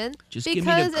crunch even. Just give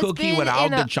me the cookie without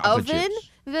the chocolate chips.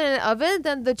 Then in an oven,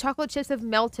 then the chocolate chips have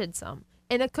melted some.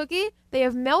 In a cookie, they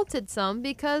have melted some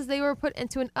because they were put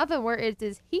into an oven where it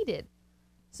is heated.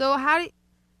 So how do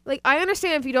you, I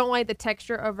understand if you don't like the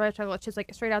texture of red chocolate chips,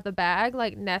 like straight out the bag,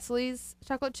 like Nestle's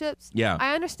chocolate chips. Yeah.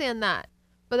 I understand that.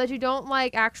 But that you don't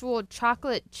like actual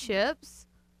chocolate chips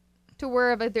to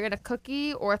where if they're in a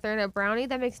cookie or if they're in a brownie,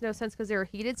 that makes no sense because they were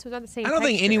heated, so it's not the same I don't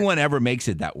think texture. anyone ever makes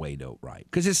it that way, though, right?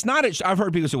 Because it's not, I've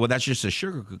heard people say, well, that's just a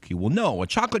sugar cookie. Well, no, a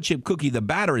chocolate chip cookie, the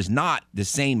batter is not the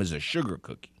same as a sugar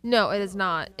cookie. No, it is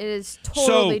not. It is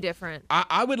totally different.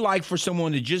 I would like for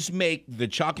someone to just make the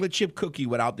chocolate chip cookie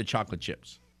without the chocolate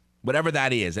chips, whatever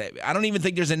that is. I don't even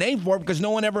think there's a name for it because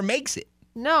no one ever makes it.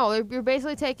 No, you're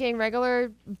basically taking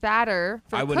regular batter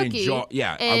for I would cookie enjoy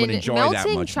and that much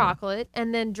melting more. chocolate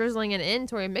and then drizzling it in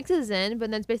to where it mixes in,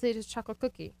 but then it's basically just chocolate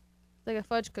cookie. It's like a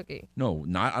fudge cookie. No,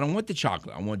 I don't want the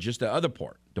chocolate. I want just the other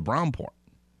part, the brown part.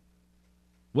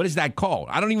 What is that called?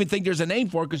 I don't even think there's a name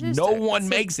for it because no one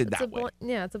makes it that way.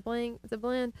 Yeah, it's a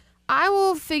blend.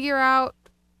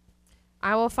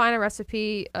 I will find a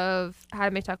recipe of how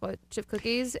to make chocolate chip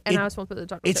cookies, and I just won't put the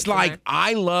chocolate chips It's like in there.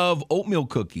 I love oatmeal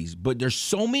cookies, but there's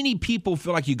so many people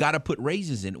feel like you got to put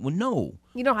raisins in it. Well, no.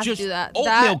 You don't have just to do that.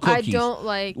 Oatmeal cookies. I don't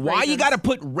like Why raisins. you got to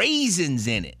put raisins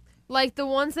in it? Like the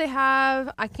ones they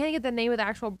have, I can't get the name of the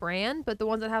actual brand, but the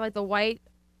ones that have like the white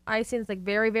icing that's like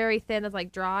very, very thin, that's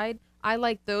like dried. I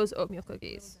like those oatmeal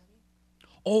cookies.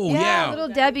 Oh, yeah. Little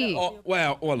Debbie. Oh,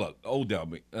 well, look, Old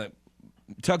Debbie.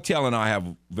 Tucktail and I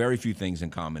have very few things in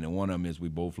common, and one of them is we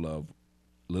both love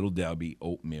Little Debbie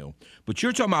oatmeal. But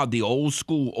you're talking about the old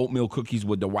school oatmeal cookies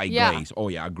with the white glaze. Oh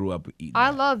yeah, I grew up eating. I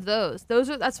love those.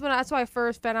 That's why I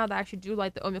first found out that I actually do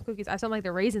like the oatmeal cookies. I don't like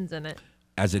the raisins in it.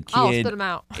 As a kid, I'll spit them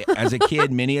out. As a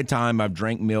kid, many a time I've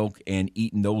drank milk and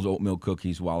eaten those oatmeal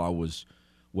cookies while I was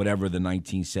whatever the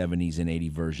 1970s and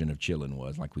 80s version of chillin'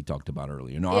 was, like we talked about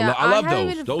earlier. No, Yeah, I love haven't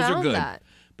those. even Those are found good. that.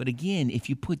 But again, if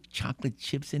you put chocolate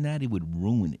chips in that, it would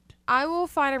ruin it. I will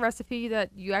find a recipe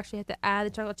that you actually have to add the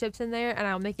chocolate chips in there, and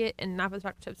I'll make it and not put the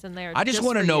chocolate chips in there. I just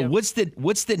want to for know you. what's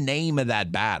the name of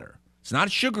that batter? It's not a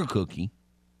sugar cookie.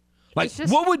 Like, It's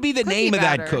just what would be the cookie name of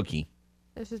that batter. cookie?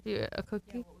 It's just be a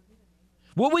cookie.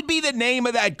 What would be the name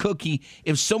of that cookie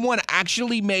if someone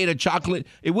actually made a chocolate?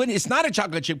 It's not a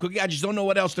chocolate chip cookie. I just don't know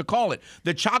what else to call it.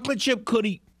 The chocolate chip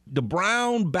cookie, the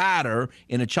brown batter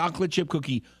in a chocolate chip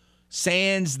cookie,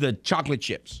 sans the chocolate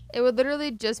chips. It would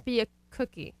literally just be a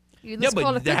cookie. You Yeah, just call it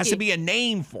a but there has to cookie. be a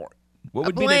name for it. What A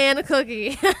would be bland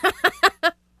cookie.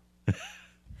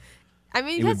 I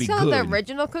mean, It you would can be still have the good.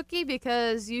 original cookie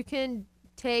because you can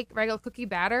take regular cookie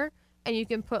batter and you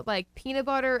can put like peanut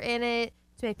butter in it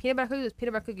to make peanut butter cookies.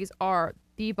 Peanut butter cookies are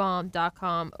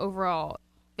thebomb.com overall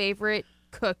favorite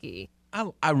cookie.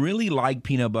 I really like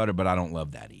peanut butter, but I don't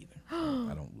love that either.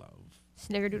 I don't love.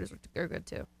 Snickerdoodles are good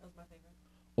too.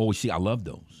 Oh, see, I love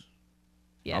those.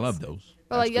 Yes. I love those.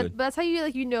 But That's like good. that's how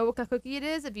you know what kind of cookie it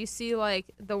is if you see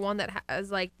like the one that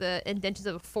has like the indentions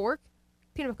of a fork,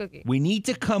 peanut butter cookie. We need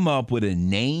to come up with a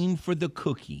name for the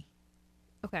cookie.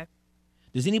 Okay.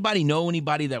 Does anybody know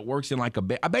anybody that works in like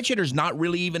I bet you there's not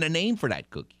really even a name for that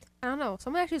cookie. I don't know.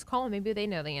 Someone actually is calling. Maybe they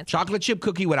know the answer. Chocolate chip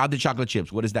cookie without the chocolate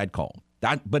chips. What is that called?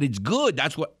 But it's good.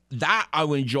 That I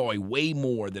would enjoy way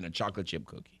more than a chocolate chip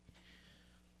cookie.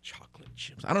 Chocolate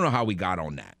chips. I don't know how we got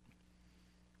on that.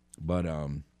 But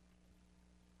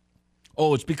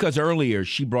oh, it's because earlier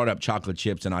she brought up chocolate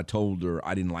chips and I told her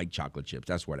I didn't like chocolate chips.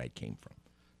 That's where that came from.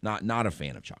 Not a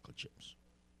fan of chocolate chips.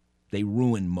 They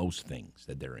ruin most things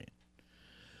that they're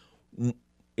in.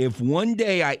 If one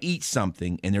day I eat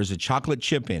something and there's a chocolate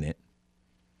chip in it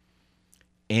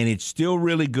and it's still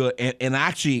really good, and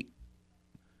actually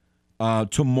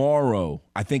tomorrow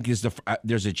I think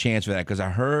there's a chance for that because I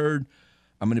heard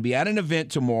I'm going to be at an event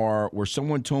tomorrow where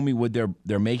someone told me what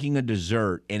they're making a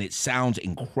dessert and it sounds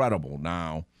incredible.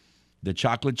 Now, the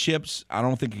chocolate chips, I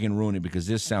don't think it can ruin it because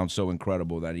this sounds so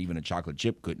incredible that even a chocolate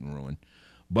chip couldn't ruin.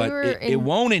 But it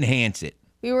won't enhance it.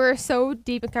 We were so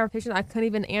deep in conversation, I couldn't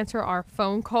even answer our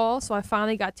phone call. So I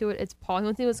finally got to it. It's Paul. He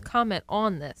wants to do his comment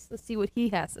on this. Let's see what he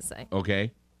has to say.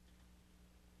 Okay.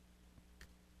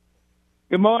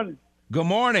 Good morning. Good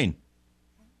morning.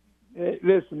 Hey,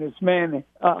 listen, it's Manny.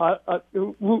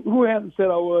 Who Hannah said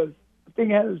I was? I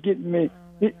think Hannah's getting me.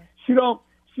 She don't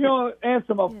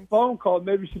answer my phone call.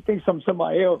 Maybe she thinks I'm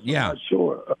somebody else. Yeah. I'm not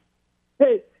sure.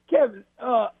 Hey, Kevin.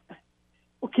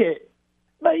 Okay.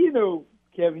 Now, you know,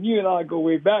 Kevin, you and I go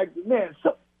way back. But man,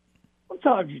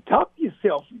 sometimes you talk to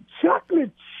yourself.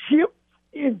 Chocolate chips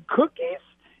in cookies?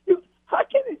 How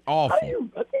can it? Awful.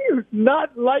 How do you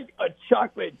not like a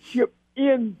chocolate chip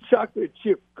in chocolate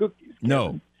chip cookies? Kevin?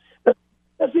 No.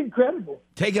 That's incredible.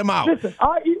 Take him out. Listen,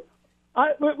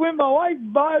 when my wife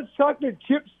buys chocolate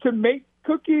chips to make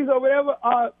cookies or whatever,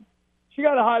 she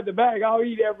got to hide the bag. I'll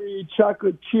eat every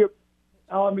chocolate chip.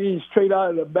 I mean, straight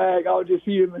out of the bag. I'll just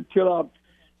eat them until I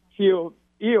feel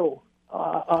ill.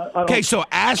 Okay, so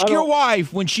ask your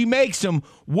wife when she makes them,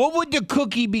 what would the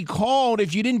cookie be called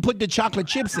if you didn't put the chocolate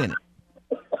chips in it?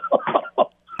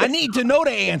 I need to know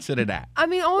the answer to that. I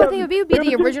mean, only thing it would be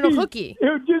the original cookie. It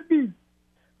would just be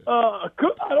I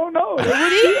don't know.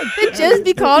 It'd just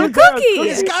be called a cookie.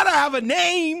 It's got to have a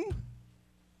name.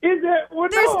 Is that? Well,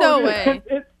 There's no way.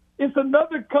 It's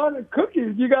another kind of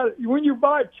cookies. You got when you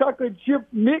buy a chocolate chip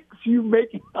mix, you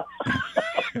make it.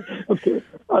 Okay.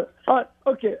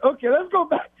 Okay. Let's go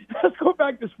back. Let's go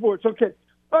back to sports. Okay.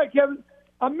 All right, Kevin.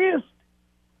 I missed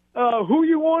who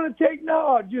you want to take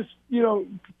now. I just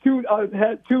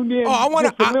had tuned in. Oh, I want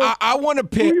to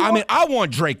pick. I mean, I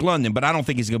want Drake London, but I don't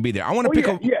think he's going to be there. I want to pick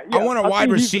I want a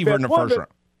wide receiver in the first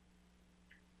round.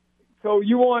 So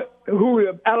you want who?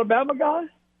 The Alabama guy?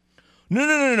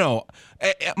 No.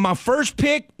 My first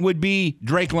pick would be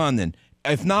Drake London.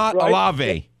 If not,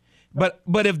 Olave. But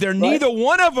if they're neither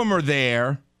one of them are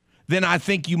there, then I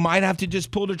think you might have to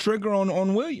just pull the trigger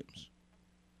on Williams.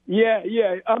 Yeah.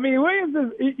 I mean,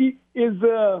 Williams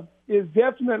is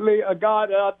definitely a guy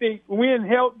that I think when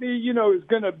healthy, is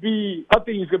going to be. I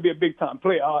think he's going to be a big time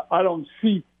player. I don't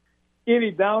see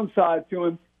any downside to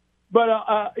him. But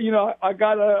I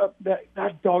got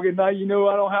that dog at night. I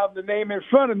don't have the name in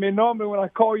front of me. Normally, when I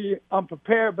call you, I'm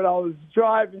prepared. But I was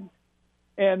driving,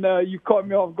 and you caught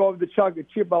me off guard with the chocolate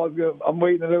chip. I'm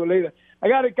waiting a little later. I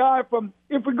got a guy from.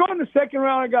 If we go in the second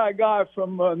round, I got a guy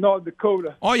from North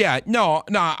Dakota. Oh yeah, no.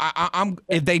 I'm.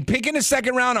 If they pick in the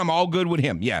second round, I'm all good with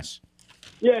him. Yes.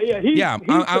 Yeah. He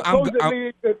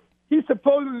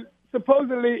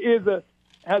supposedly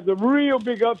has a real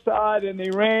big upside, and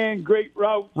he ran great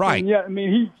routes. Right. And I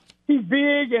mean he's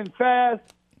big and fast.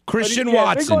 Christian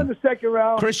Watson. They go in the second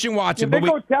round. Christian Watson. If they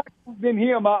go tackle than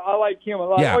him, I like him a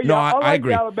lot. Yeah, I like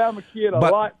agree. The Alabama kid a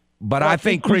lot. But I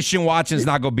think Christian Watson's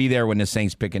not going to be there when the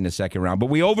Saints pick in the second round. But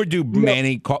we overdo,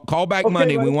 Manny. Call back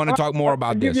Monday. We want to talk more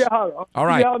about this. All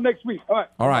right. Next week.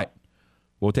 All right.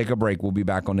 We'll take a break. We'll be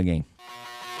back on the game.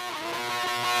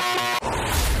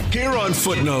 Here on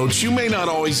Footnotes, you may not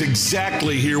always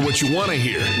exactly hear what you want to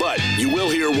hear, but you will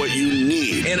hear what you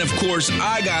need. And of course,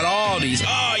 I got all these.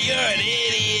 Oh, you're an idiot.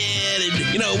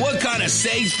 And, what kind of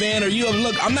Saints fan are you?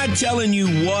 Look, I'm not telling you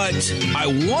what I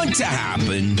want to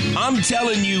happen. I'm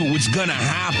telling you what's going to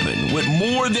happen. What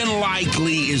more than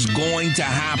likely is going to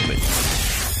happen.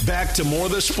 Back to more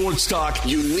of the sports talk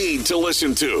you need to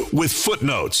listen to with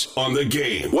Footnotes on the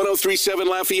Game. 103.7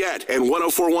 Lafayette and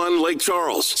 104.1 Lake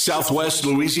Charles, Southwest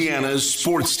Louisiana's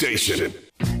sports station.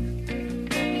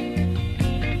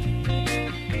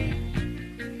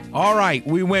 All right,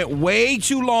 we went way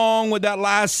too long with that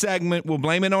last segment. We'll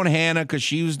blame it on Hannah because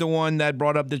she was the one that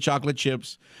brought up the chocolate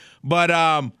chips. But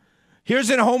here's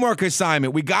a homework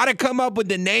assignment. We got to come up with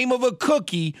the name of a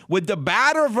cookie with the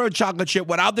batter for a chocolate chip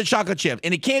without the chocolate chip.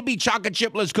 And it can't be chocolate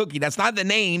chipless cookie. That's not the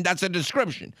name. That's a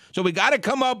description. So we got to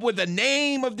come up with the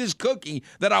name of this cookie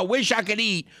that I wish I could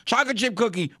eat. Chocolate chip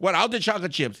cookie without the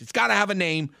chocolate chips. It's got to have a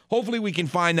name. Hopefully we can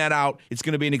find that out. It's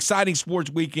going to be an exciting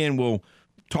sports weekend. We'll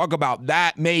talk about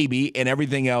that maybe and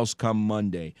everything else come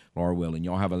Monday, Laura Will. And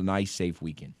y'all have a nice, safe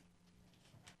weekend.